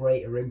sort of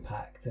greater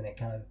impact, and it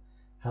kind of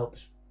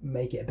helps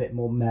make it a bit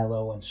more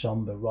mellow and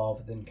somber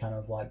rather than kind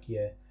of like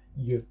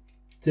your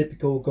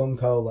typical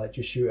gung-ho, like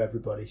just shoot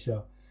everybody.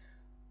 So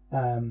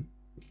I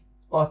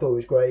thought it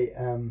was great.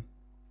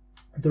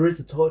 There is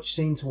a torture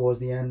scene towards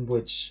the end,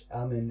 which,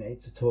 I mean,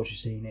 it's a torture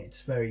scene.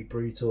 It's very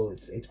brutal.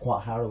 It's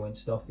quite harrowing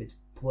stuff. It's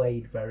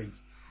played very,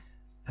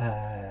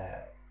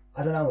 I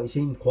don't know, it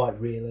seemed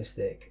quite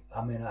realistic.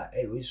 I mean,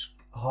 it was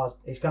hard.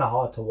 It's kind of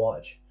hard to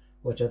watch,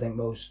 which I think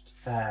most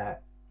of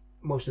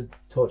the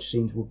torture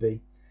scenes would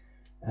be.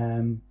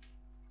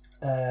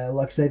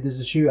 Like I said, there's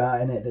a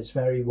shootout in it that's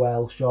very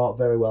well shot,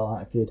 very well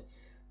acted.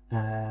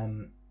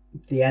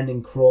 The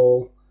ending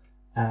crawl,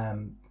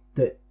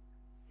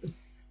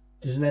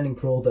 there's an ending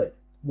crawl that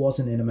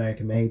wasn't in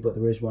American Made, but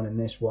there is one in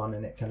this one,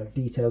 and it kind of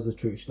details the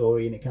true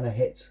story, and it kind of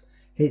hits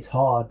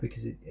hard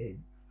because it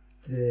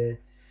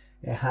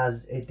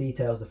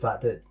details the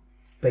fact that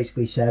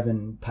basically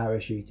 7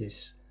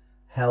 parachutists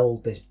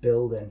held this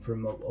building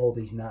from all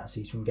these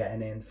Nazis from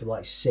getting in for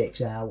like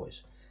 6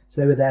 hours. So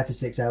they were there for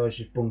 6 hours,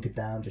 just bunkered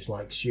down, just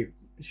like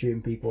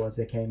shooting people as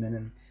they came in,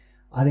 and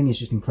I think it's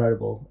just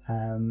incredible.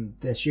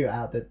 The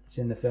shootout that's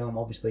in the film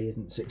obviously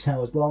isn't 6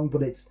 hours long,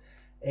 but it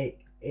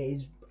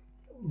is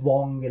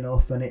long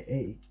enough, and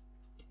it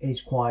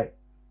is quite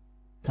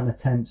kind of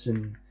tense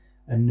and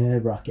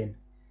nerve wracking.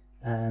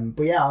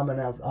 But yeah, I mean,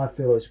 I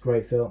feel it's a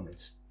great film.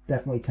 It's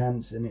definitely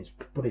tense,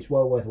 but it's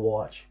well worth a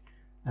watch.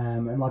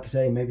 And like I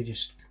say, maybe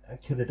just I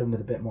could have done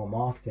with a bit more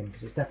marketing,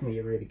 because it's definitely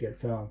a really good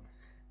film.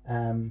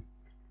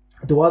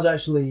 There was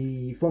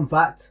actually, fun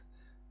fact,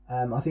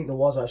 I think there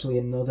was actually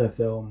another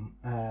film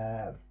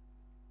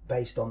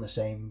based on the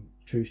same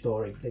true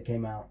story that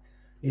came out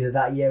either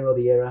that year or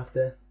the year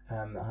after,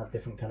 that had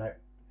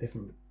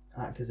different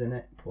actors in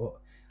it, but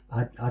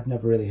I'd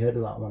never really heard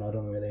of that one. I'd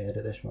only really heard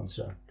of this one,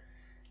 so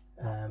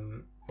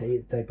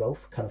they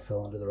both kind of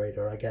fell under the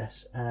radar, I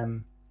guess.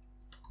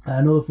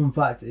 Another fun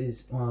fact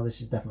is, well,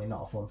 this is definitely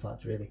not a fun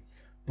fact really,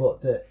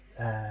 but that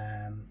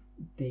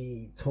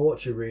the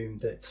torture room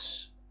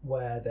that's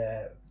where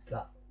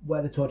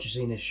the torture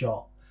scene is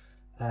shot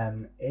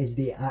is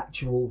the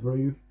actual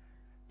room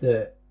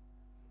that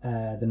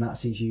the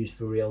Nazis used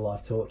for real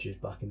life tortures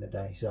back in the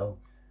day. So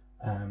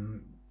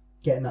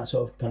getting that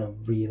sort of kind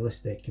of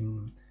realistic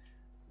and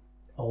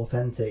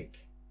authentic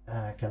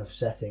kind of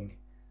setting.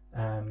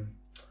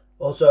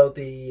 Also,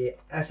 the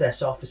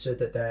SS officer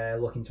that they're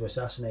looking to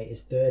assassinate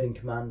is third in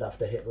command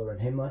after Hitler and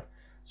Himmler.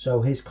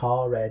 So his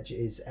car reg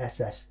is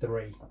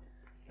SS3,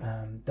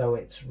 though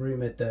it's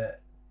rumoured that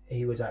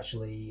he was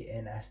actually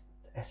in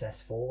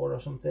SS4 or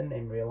something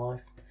in real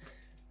life.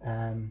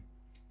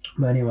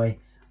 But anyway,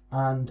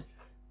 and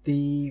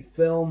the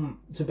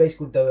film, so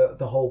basically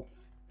the whole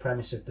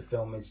premise of the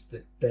film is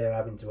that they're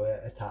having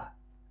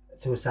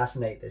to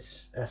assassinate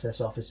this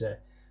SS officer,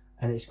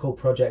 and it's called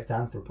Project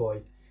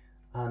Anthropoid.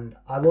 And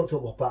I looked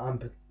up what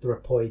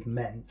anthropoid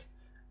meant,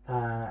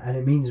 and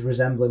it means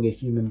resembling a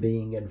human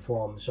being in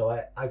form. So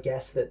I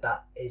guess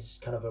that is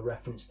kind of a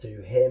reference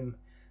to him,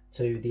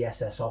 to the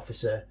SS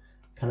officer,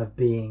 kind of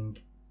being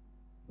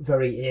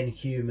very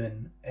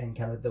inhuman and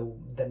kind of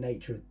the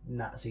nature of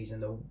Nazis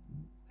and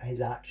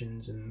his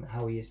actions and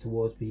how he is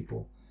towards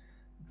people,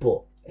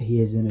 but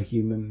he is in a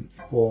human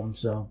form.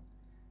 So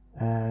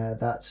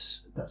that's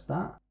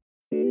that.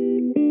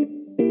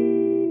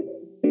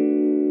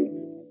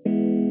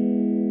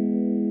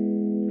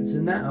 So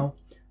now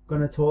I'm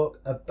going to talk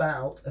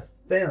about a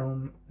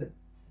film that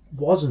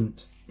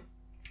wasn't,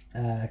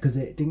 because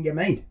it didn't get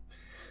made.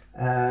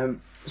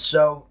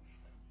 So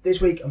this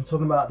week I'm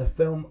talking about the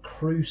film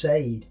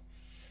Crusade.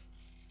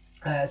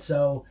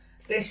 So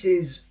this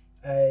is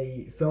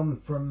a film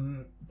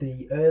from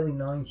the early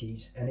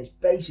 90s, and it's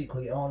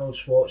basically Arnold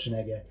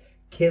Schwarzenegger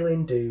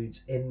killing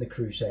dudes in the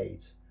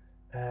Crusades.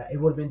 It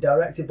would have been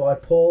directed by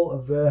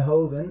Paul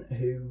Verhoeven,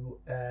 who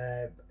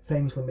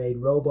famously made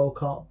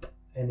RoboCop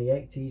in the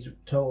 80s,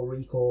 Total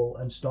Recall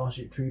and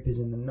Starship Troopers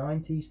in the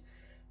 90s.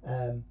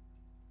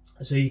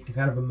 So you can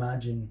kind of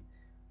imagine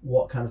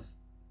what kind of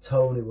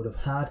tone it would have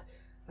had.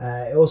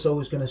 It also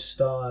was going to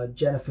star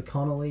Jennifer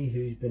Connelly,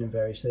 who's been in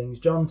various things.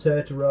 John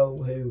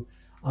Turturro, who,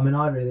 I mean,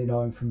 I really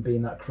know him from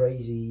being that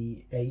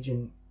crazy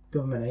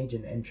government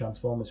agent in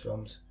Transformers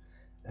films.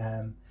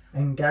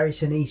 And Gary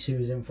Sinise, who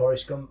was in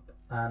Forrest Gump,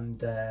 and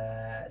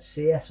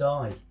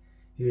CSI,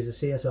 who was a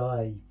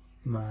CSI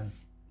man,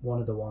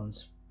 one of the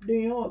ones. New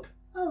York,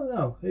 I don't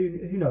know,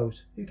 who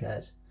knows, who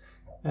cares.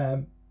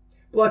 But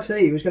like I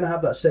say, he was going to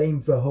have that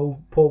same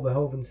Paul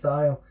Verhoeven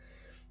style.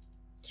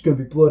 It's going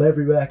to be blood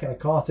everywhere, kind of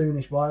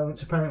cartoonish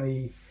violence.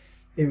 Apparently,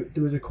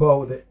 there was a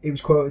quote that it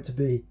was quoted to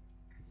be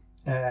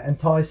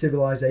entire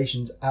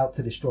civilizations out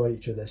to destroy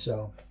each other.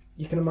 So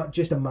you can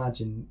just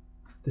imagine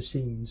the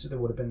scenes that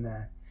would have been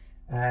there.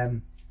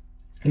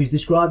 He was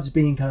described as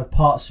being kind of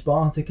part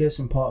Spartacus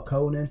and part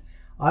Conan.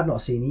 I've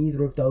not seen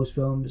either of those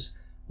films.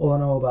 All I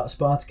know about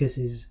Spartacus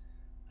is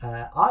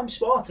I'm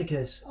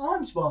Spartacus. No,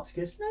 I'm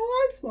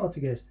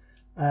Spartacus.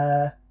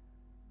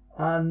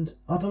 And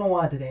I don't know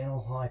why I did it in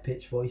all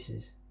high-pitched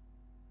voices.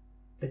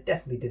 They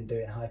definitely didn't do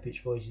it in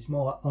high-pitched voices.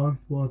 More like, I'm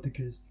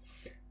Spartacus.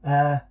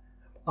 I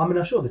mean,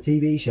 I saw the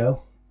TV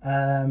show,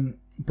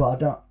 but I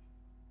don't...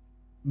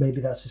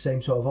 Maybe that's the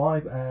same sort of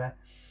vibe.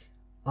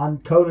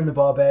 And Conan the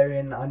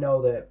Barbarian, I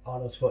know that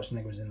Arnold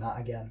Schwarzenegger was in that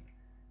again.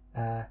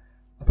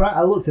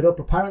 I looked it up.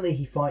 Apparently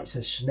he fights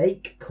a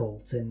snake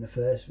cult in the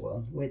first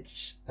one,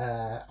 which,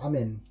 I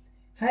mean,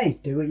 hey,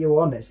 do what you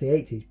want. It's the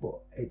 80s,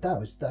 but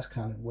that's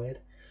kind of weird.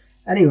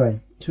 Anyway,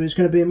 so it's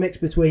going to be a mix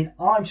between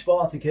I'm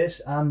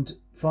Spartacus and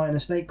fighting a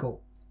snake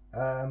cult.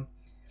 Arnie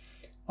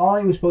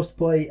was supposed to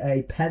play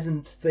a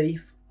peasant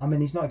thief. I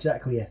mean, he's not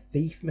exactly a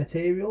thief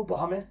material, but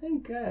I mean,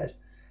 who cares?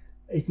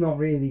 He's not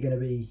really going to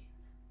be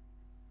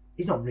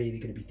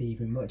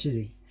thieving much, is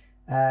he?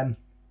 And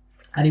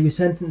he was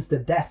sentenced to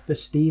death for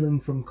stealing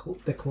from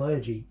the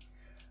clergy.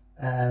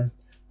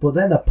 But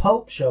then the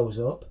Pope shows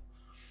up,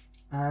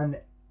 and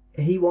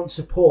he wants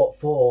support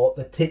for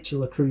the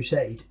titular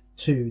crusade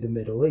to the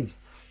Middle East.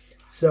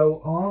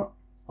 So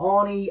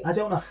Arnie, I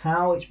don't know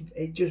how,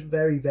 it's just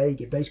very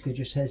vague. It basically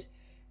just says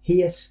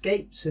he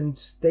escapes and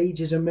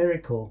stages a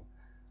miracle,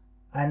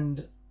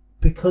 and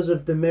because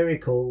of the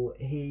miracle,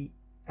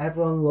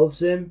 everyone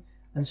loves him,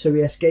 and so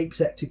he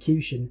escapes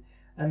execution.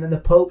 And then the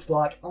Pope's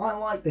like, I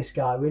like this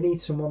guy, we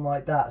need someone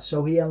like that,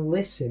 so he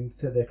enlists him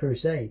for the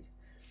crusade,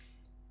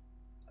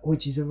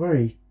 which is a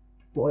very,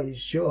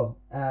 sure.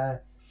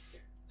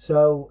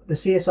 So the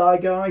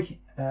CSI guy,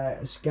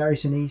 Gary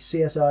Sinise,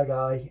 CSI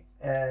guy,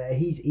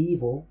 he's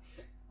evil,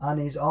 and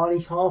is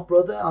Arnie's half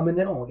brother. I mean,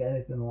 they don't look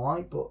anything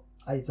alike, but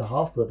it's a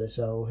half brother,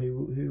 so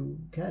who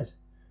cares?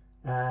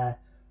 The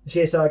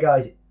CSI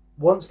guy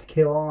wants to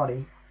kill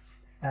Arnie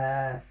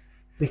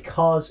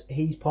because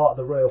he's part of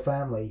the royal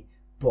family,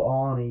 but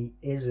Arnie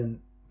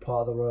isn't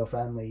part of the royal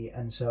family,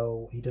 and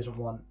so he doesn't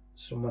want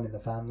someone in the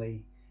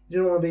family. He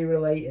doesn't want to be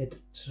related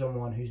to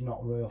someone who's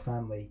not royal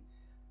family,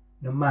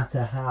 no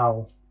matter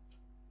how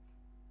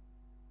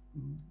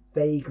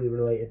vaguely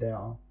related they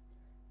are.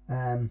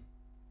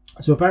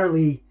 So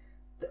apparently,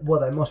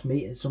 they must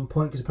meet at some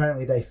point, because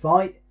apparently they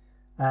fight,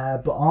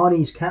 but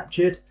Arnie's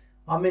captured.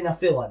 I mean, I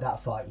feel like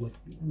that fight would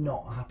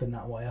not happen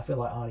that way. I feel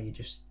like Arnie would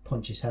just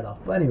punch his head off.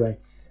 But anyway,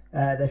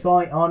 they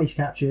fight, Arnie's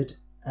captured,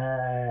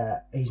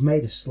 he's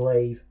made a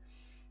slave,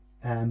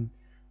 and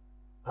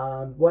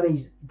when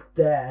he's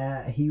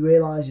there, he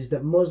realises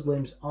that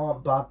Muslims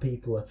aren't bad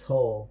people at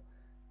all.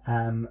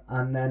 And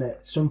then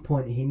at some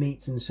point he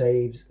meets and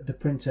saves the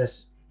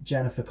Princess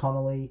Jennifer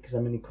Connelly, because I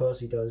mean, of course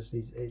he does.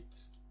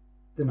 It's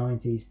the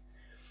 90s.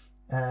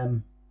 I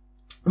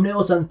mean, it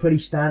all sounds pretty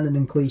standard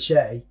and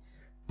cliche,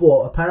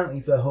 but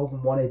apparently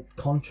Verhoeven wanted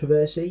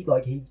controversy.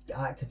 Like, he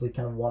actively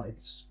kind of wanted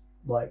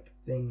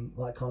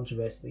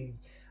controversy.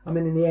 I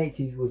mean, in the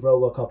 80s with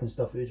RoboCop and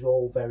stuff, it was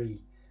all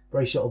very,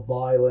 very sort of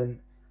violent.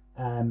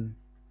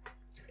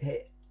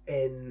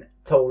 In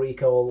Total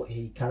Recall,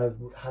 he kind of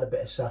had a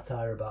bit of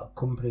satire about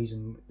companies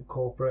and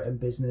corporate and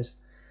business.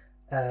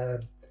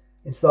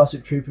 In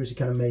Starship Troopers, he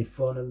kind of made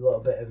fun of a little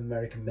bit of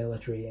American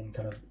military, and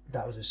kind of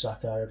that was a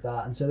satire of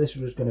that. And so this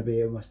was going to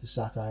be almost a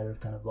satire of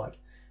kind of like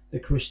the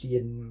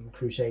Christian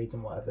crusades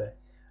and whatever.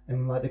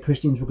 And like the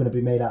Christians were going to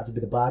be made out to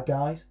be the bad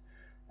guys.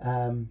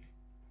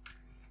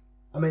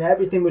 I mean,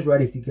 everything was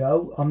ready to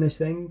go on this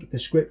thing. The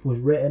script was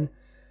written,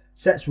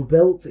 sets were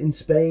built in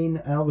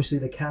Spain, and obviously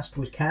the cast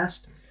was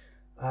cast.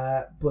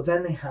 But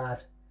then they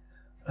had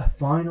a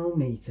final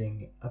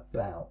meeting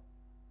about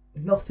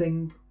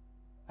nothing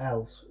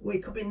else. Well,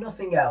 it could be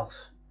nothing else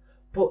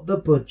but the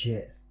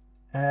budget.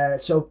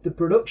 So the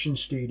production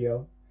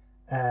studio,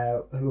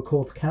 who were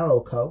called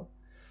Carolco,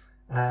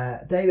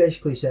 they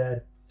basically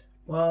said,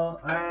 well,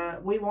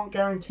 we want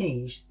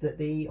guarantees that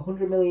the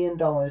 $100 million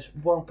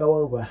won't go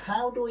over.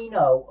 How do we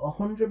know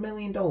 $100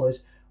 million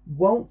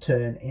won't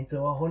turn into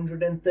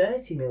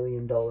 $130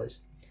 million?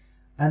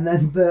 And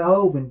then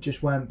Verhoeven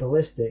just went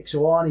ballistic.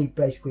 So Arnie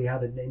basically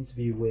had an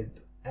interview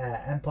with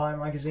Empire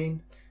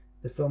magazine,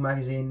 the film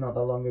magazine, not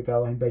that long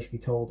ago, and he basically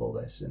told all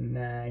this. And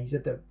he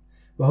said that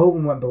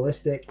Verhoeven went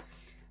ballistic,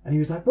 and he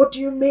was like, what do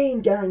you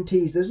mean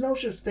guarantees? There's no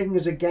such thing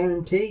as a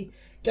guarantee.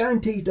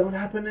 guarantees don't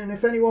happen, and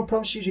if anyone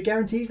promises you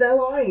guarantees, they're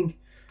lying.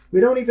 We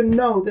don't even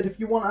know that if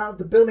you want out of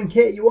the building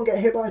here, you won't get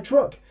hit by a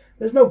truck.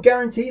 There's no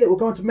guarantee that we're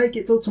going to make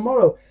it till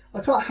tomorrow. I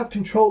can't have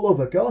control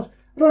over God.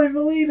 I don't even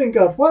believe in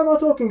God. Why am I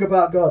talking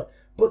about God?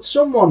 But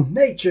someone,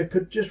 nature,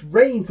 could just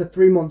rain for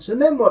 3 months,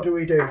 and then what do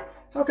we do?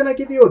 How can I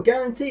give you a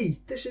guarantee?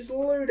 This is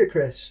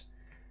ludicrous.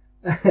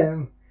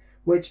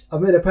 Which, I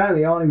mean,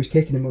 apparently Arnie was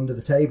kicking him under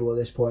the table at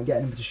this point,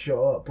 getting him to shut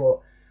up.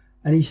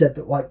 And he said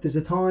that, like, there's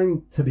a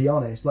time to be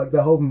honest. Like,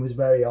 Verhoeven was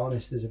very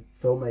honest as a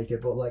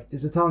filmmaker, but, like,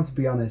 there's a time to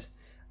be honest.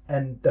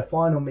 And the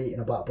final meeting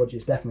about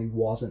budgets definitely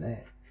wasn't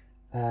it.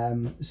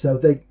 So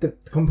the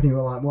company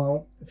were like,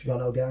 well, if you got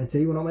no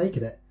guarantee, we're not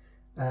making it.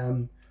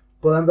 But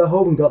then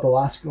Verhoeven got the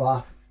last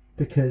laugh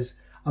because,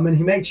 I mean,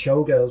 he made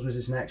Showgirls was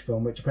his next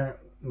film, which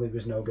apparently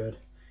was no good.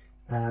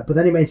 But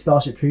then he made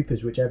Starship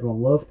Troopers, which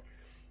everyone loved.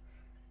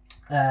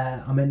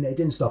 I mean, it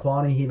didn't stop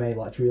Arnie. He made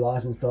like True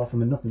Lies and stuff. I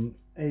mean, nothing,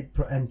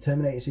 and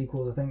Terminator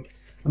sequels, I think.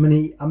 I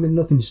mean,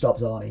 nothing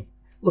stops Arnie.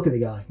 Look at the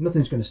guy.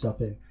 Nothing's going to stop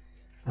him.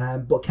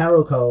 But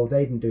Carolco,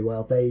 they didn't do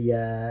well. They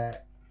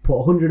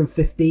put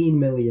 $115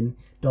 million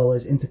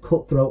into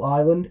Cutthroat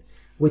Island,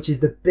 which is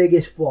the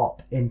biggest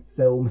flop in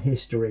film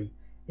history.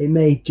 It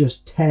made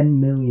just $10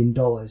 million,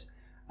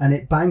 and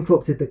it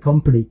bankrupted the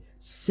company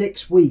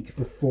 6 weeks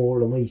before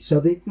release.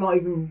 So they've not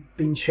even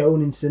been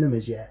shown in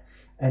cinemas yet,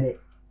 and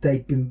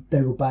they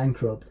were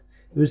bankrupt.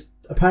 There was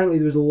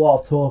a lot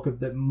of talk of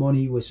that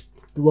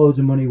loads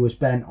of money was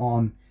spent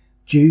on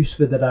Juice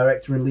for the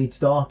director and lead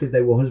star because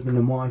they were husband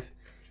and wife.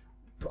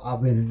 I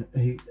mean,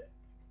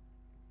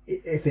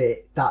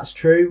 if that's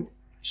true,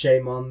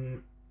 shame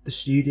on the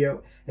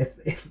studio.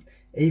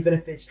 Even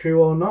if it's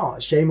true or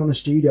not, shame on the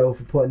studio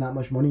for putting that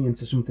much money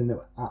into something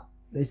that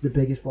is the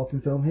biggest flop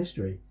in film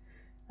history.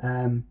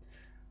 But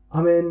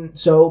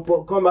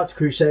going back to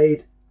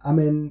Crusade, I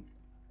mean,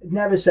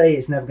 never say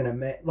it's never going to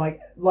make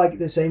like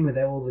the same with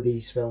all of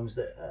these films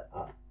that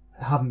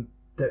haven't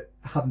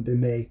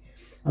been made.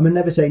 I mean,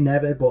 never say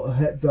never, but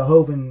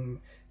Verhoeven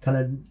kind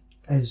of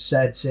has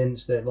said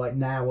since that like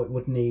now it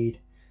would need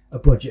a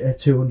budget of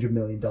 $200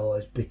 million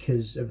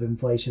because of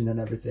inflation and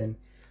everything,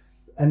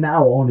 and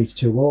now Arnie's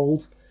too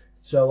old,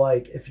 so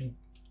like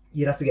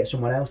you'd have to get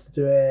someone else to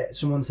do it.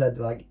 Someone said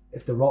like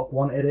if The Rock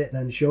wanted it,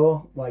 then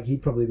sure, like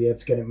he'd probably be able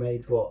to get it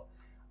made, but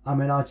I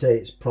mean I'd say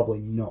it's probably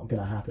not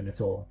going to happen at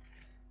all.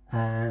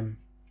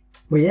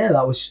 But yeah,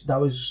 that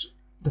was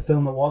the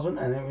film that wasn't,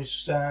 and it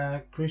was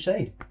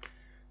Crusade.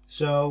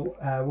 So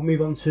we'll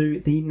move on to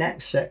the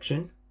next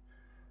section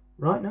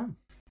right now.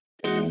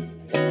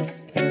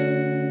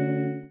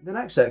 The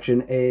next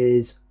section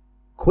is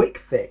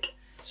Quick Fic.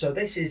 So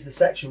this is the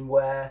section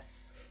where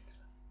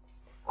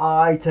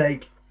I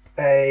take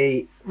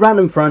a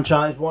random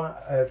franchise, one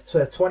of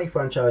 20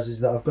 franchises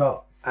that I've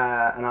got,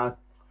 and I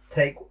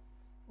take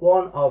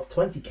one of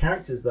 20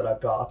 characters that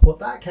I've got. I put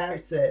that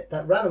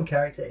random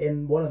character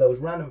in one of those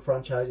random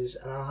franchises,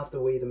 and I'll have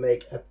to either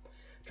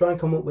try and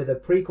come up with a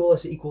prequel, a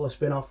sequel, a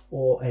spin-off,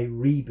 or a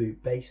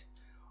reboot based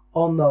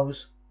on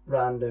those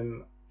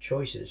random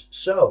choices.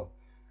 So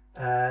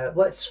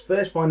let's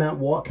first find out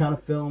what kind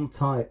of film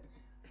type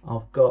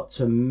I've got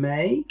to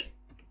make.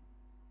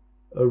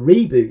 A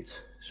reboot.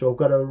 So I've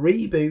got to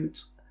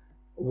reboot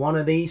one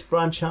of these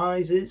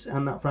franchises,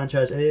 and that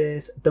franchise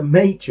is The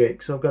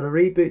Matrix. So I've got to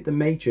reboot The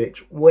Matrix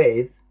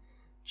with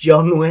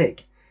John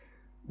Wick,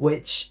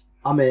 which,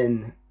 I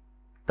mean,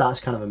 that's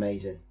kind of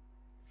amazing.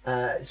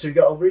 So we've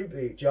got to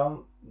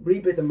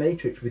reboot The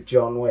Matrix with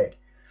John Wick.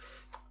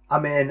 I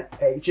mean,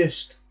 it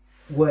just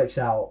works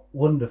out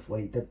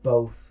wonderfully that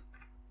both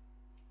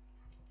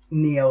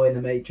Neo in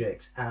The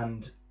Matrix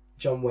and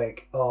John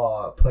Wick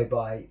are played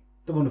by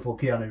the wonderful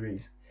Keanu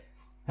Reeves.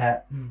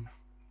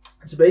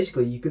 So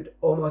basically, you could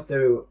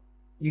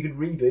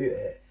reboot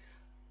it,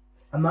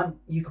 and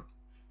you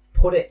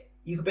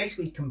could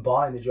basically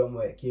combine the John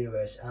Wick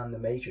universe and the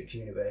Matrix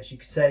universe. You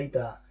could say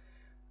that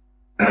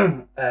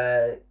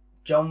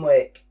John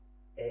Wick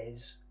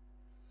is,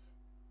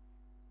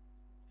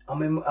 I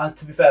mean,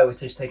 to be fair, we're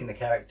just taking the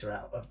character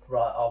out of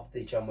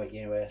the John Wick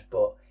universe,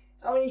 but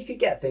I mean, you could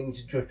get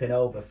things dripping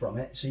over from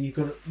it. So you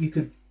could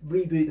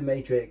reboot the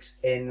Matrix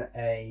in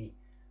a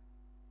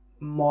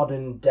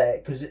modern day,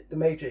 because the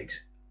Matrix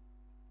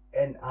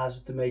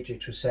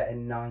was set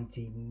in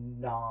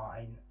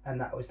 99, and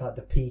that was like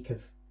the peak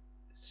of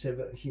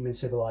human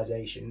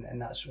civilization,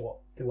 and that's what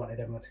they wanted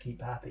everyone to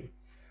keep happy.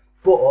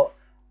 But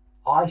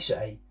I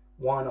say,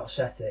 why not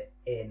set it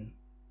in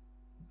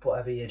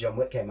whatever year John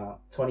Wick came out,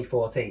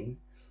 2014,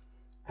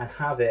 and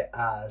have it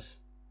as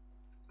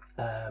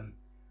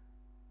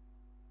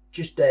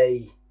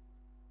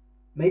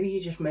maybe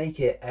you just make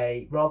it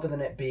rather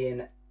than it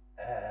being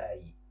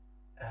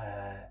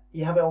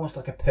you have it almost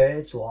like a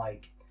Purge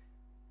like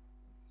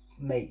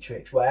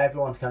Matrix, where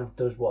everyone kind of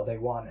does what they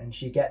want,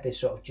 and you get this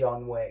sort of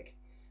John Wick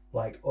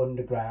like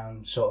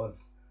underground sort of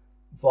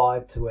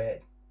vibe to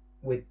it,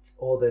 with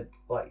all the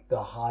like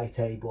the high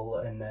table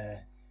and the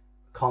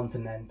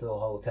continental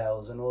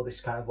hotels and all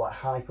this kind of like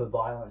hyper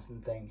violence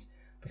and things,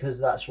 because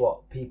that's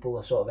what people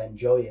are sort of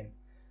enjoying.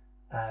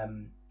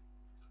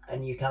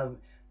 and you kind of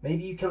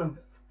maybe you kind of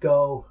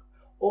go,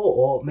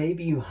 or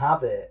maybe you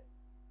have it.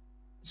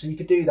 So you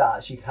could do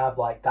that. So you could have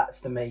like that's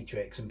the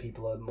Matrix, and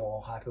people are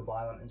more hyper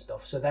violent and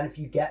stuff. So then if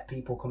you get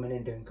people coming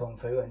in doing kung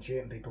fu and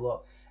shooting people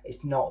up,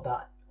 it's not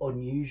that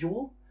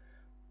unusual,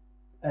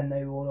 and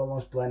they would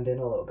almost blend in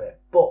a little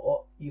bit. But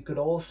you could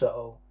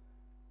also,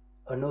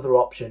 another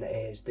option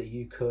is that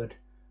you could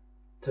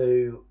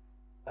do,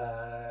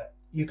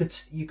 you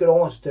could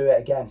almost do it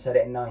again. Set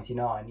it in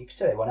 '99. You could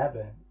set it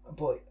whenever,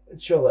 but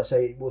sure, let's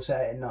say we'll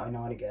set it in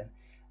 '99 again,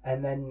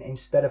 and then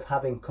instead of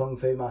having kung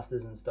fu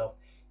masters and stuff,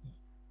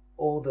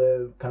 all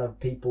the kind of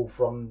people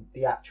from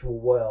the actual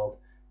world,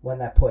 when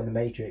they're put in the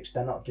Matrix,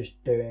 they're not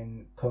just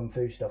doing kung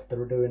fu stuff,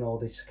 they're doing all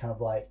this kind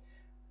of like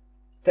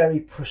very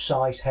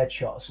precise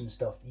headshots and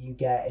stuff that you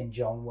get in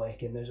John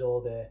Wick, and there's all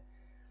the,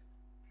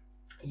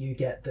 you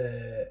get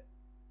the,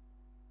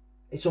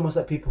 it's almost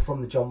like people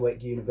from the John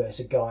Wick universe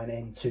are going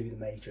into the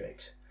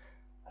Matrix,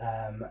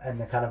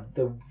 and the kind of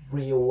the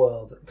real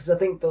world, because I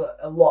think that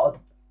a lot of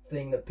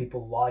thing that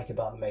people like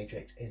about the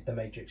Matrix is the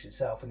Matrix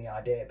itself and the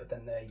idea, but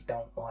then they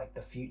don't like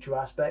the future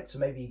aspect. So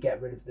maybe you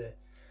get rid of the,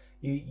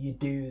 you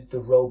do the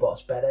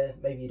robots better.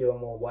 Maybe you do a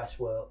more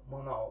Westworld,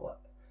 well not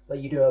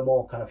like you do a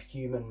more kind of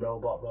human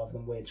robot rather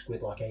than weird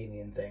squid like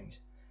alien things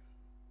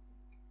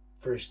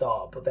for a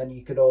start. But then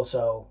you could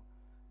also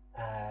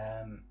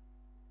have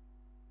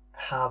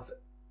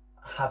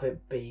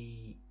it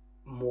be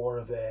more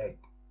of a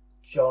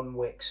John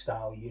Wick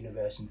style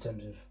universe in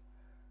terms of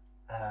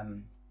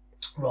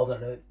rather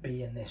than it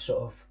being this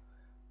sort of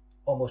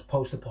almost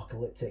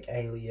post-apocalyptic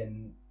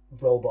alien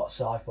robot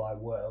sci-fi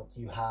world.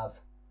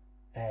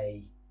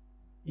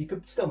 You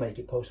could still make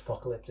it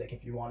post-apocalyptic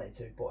if you wanted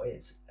to, but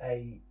it's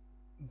a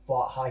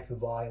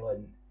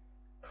hyper-violent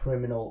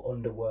criminal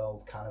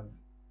underworld kind of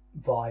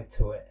vibe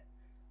to it,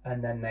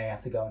 and then they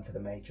have to go into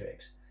the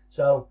Matrix.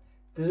 So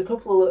there's a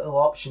couple of little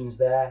options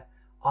there.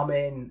 I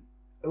mean,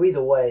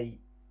 either way,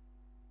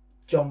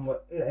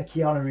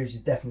 Keanu Reeves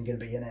is definitely going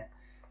to be in it.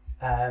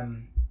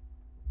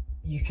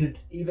 You could,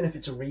 even if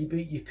it's a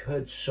reboot, you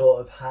could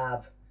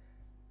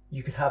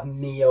have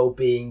Neo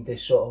being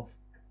this sort of,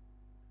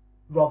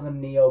 rather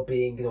than Neo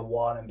being the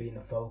one and being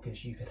the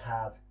focus, you could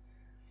have,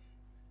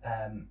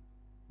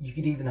 you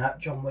could even have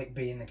John Wick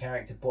being the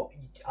character, but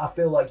I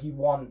feel like you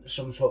want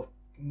some sort of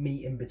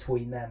meeting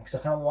between them, because I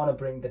kind of want to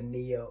bring the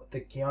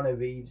Keanu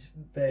Reeves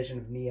version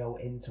of Neo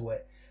into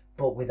it,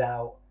 but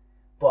I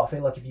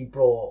feel like if you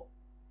brought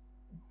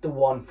the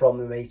one from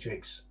the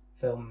Matrix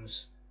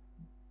films,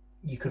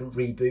 you couldn't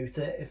reboot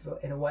it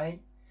in a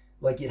way.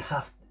 Like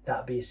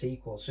that'd be a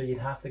sequel, so you'd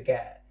have to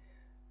get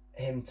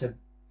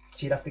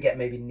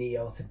maybe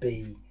Neo to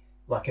be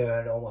like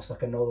almost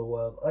like another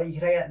world. Like you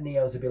could get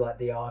Neo to be like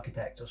the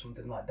architect or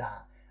something like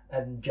that,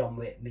 and John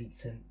Wick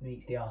meets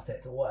the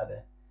architect or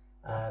whatever.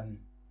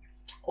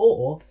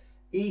 Or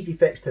easy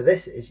fix to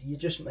this is you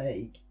just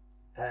make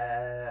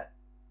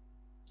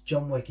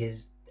John Wick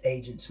is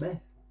Agent Smith.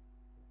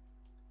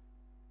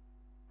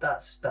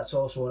 That's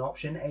also an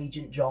option.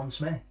 Agent John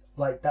Smith.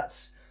 Like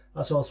that's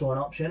also an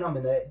option. I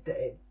mean,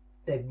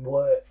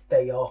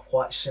 they are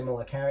quite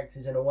similar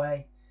characters in a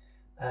way,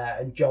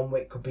 and John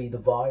Wick could be the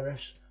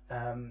virus.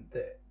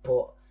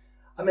 But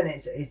I mean,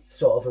 it's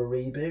sort of a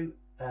reboot.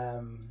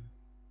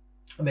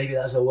 Maybe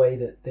that's a way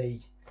that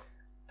the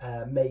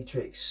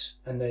Matrix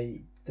and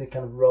the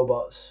kind of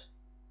robots,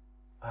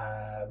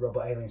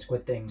 robot alien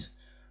squid things,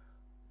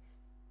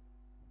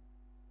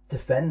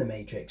 defend the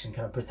Matrix and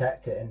kind of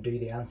protect it and do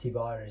the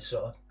antivirus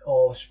sort of,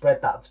 or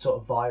spread that sort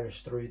of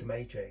virus through the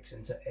Matrix.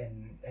 And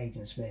in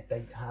Agent Smith,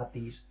 they have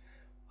these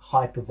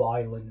hyper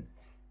violent,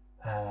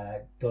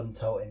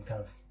 gun-toting kind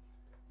of,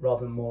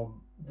 rather than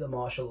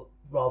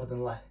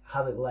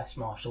have it less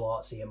martial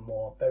artsy and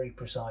more very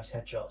precise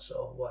headshots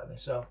or whatever.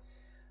 So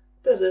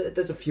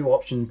there's a few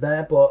options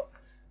there, but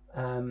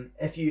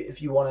if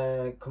you want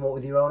to come up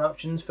with your own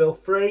options, feel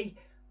free.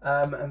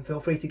 And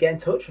feel free to get in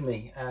touch with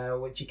me,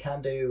 which you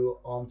can do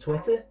on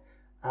Twitter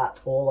at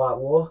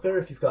AllOutWalker.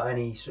 If you've got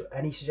any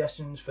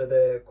suggestions for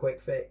the quick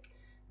fix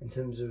in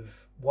terms of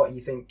what you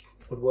think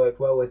would work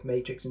well with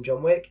Matrix and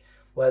John Wick,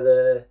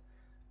 whether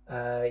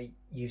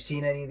you've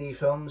seen any of these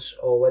films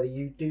or whether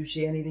you do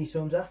see any of these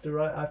films after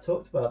I've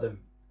talked about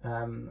them,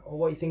 or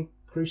what you think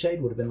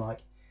Crusade would have been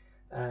like.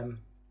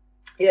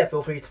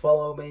 Feel free to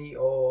follow me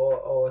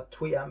or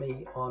tweet at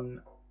me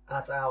on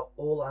at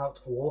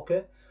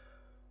AllOutWalker.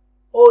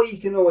 Or you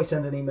can always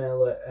send an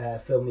email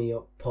at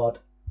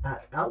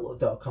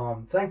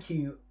filmmeuppod@outlook.com. Thank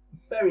you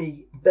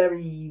very,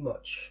 very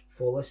much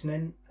for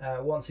listening.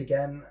 Once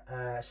again,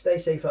 stay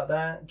safe out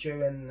there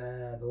during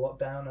the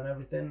lockdown and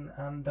everything.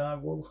 And I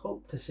will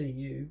hope to see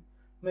you,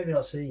 maybe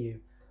not see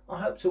you,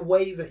 I hope to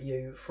wave at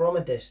you from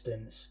a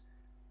distance,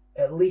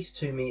 at least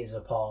 2 meters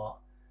apart,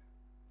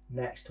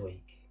 next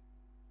week.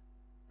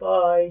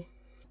 Bye.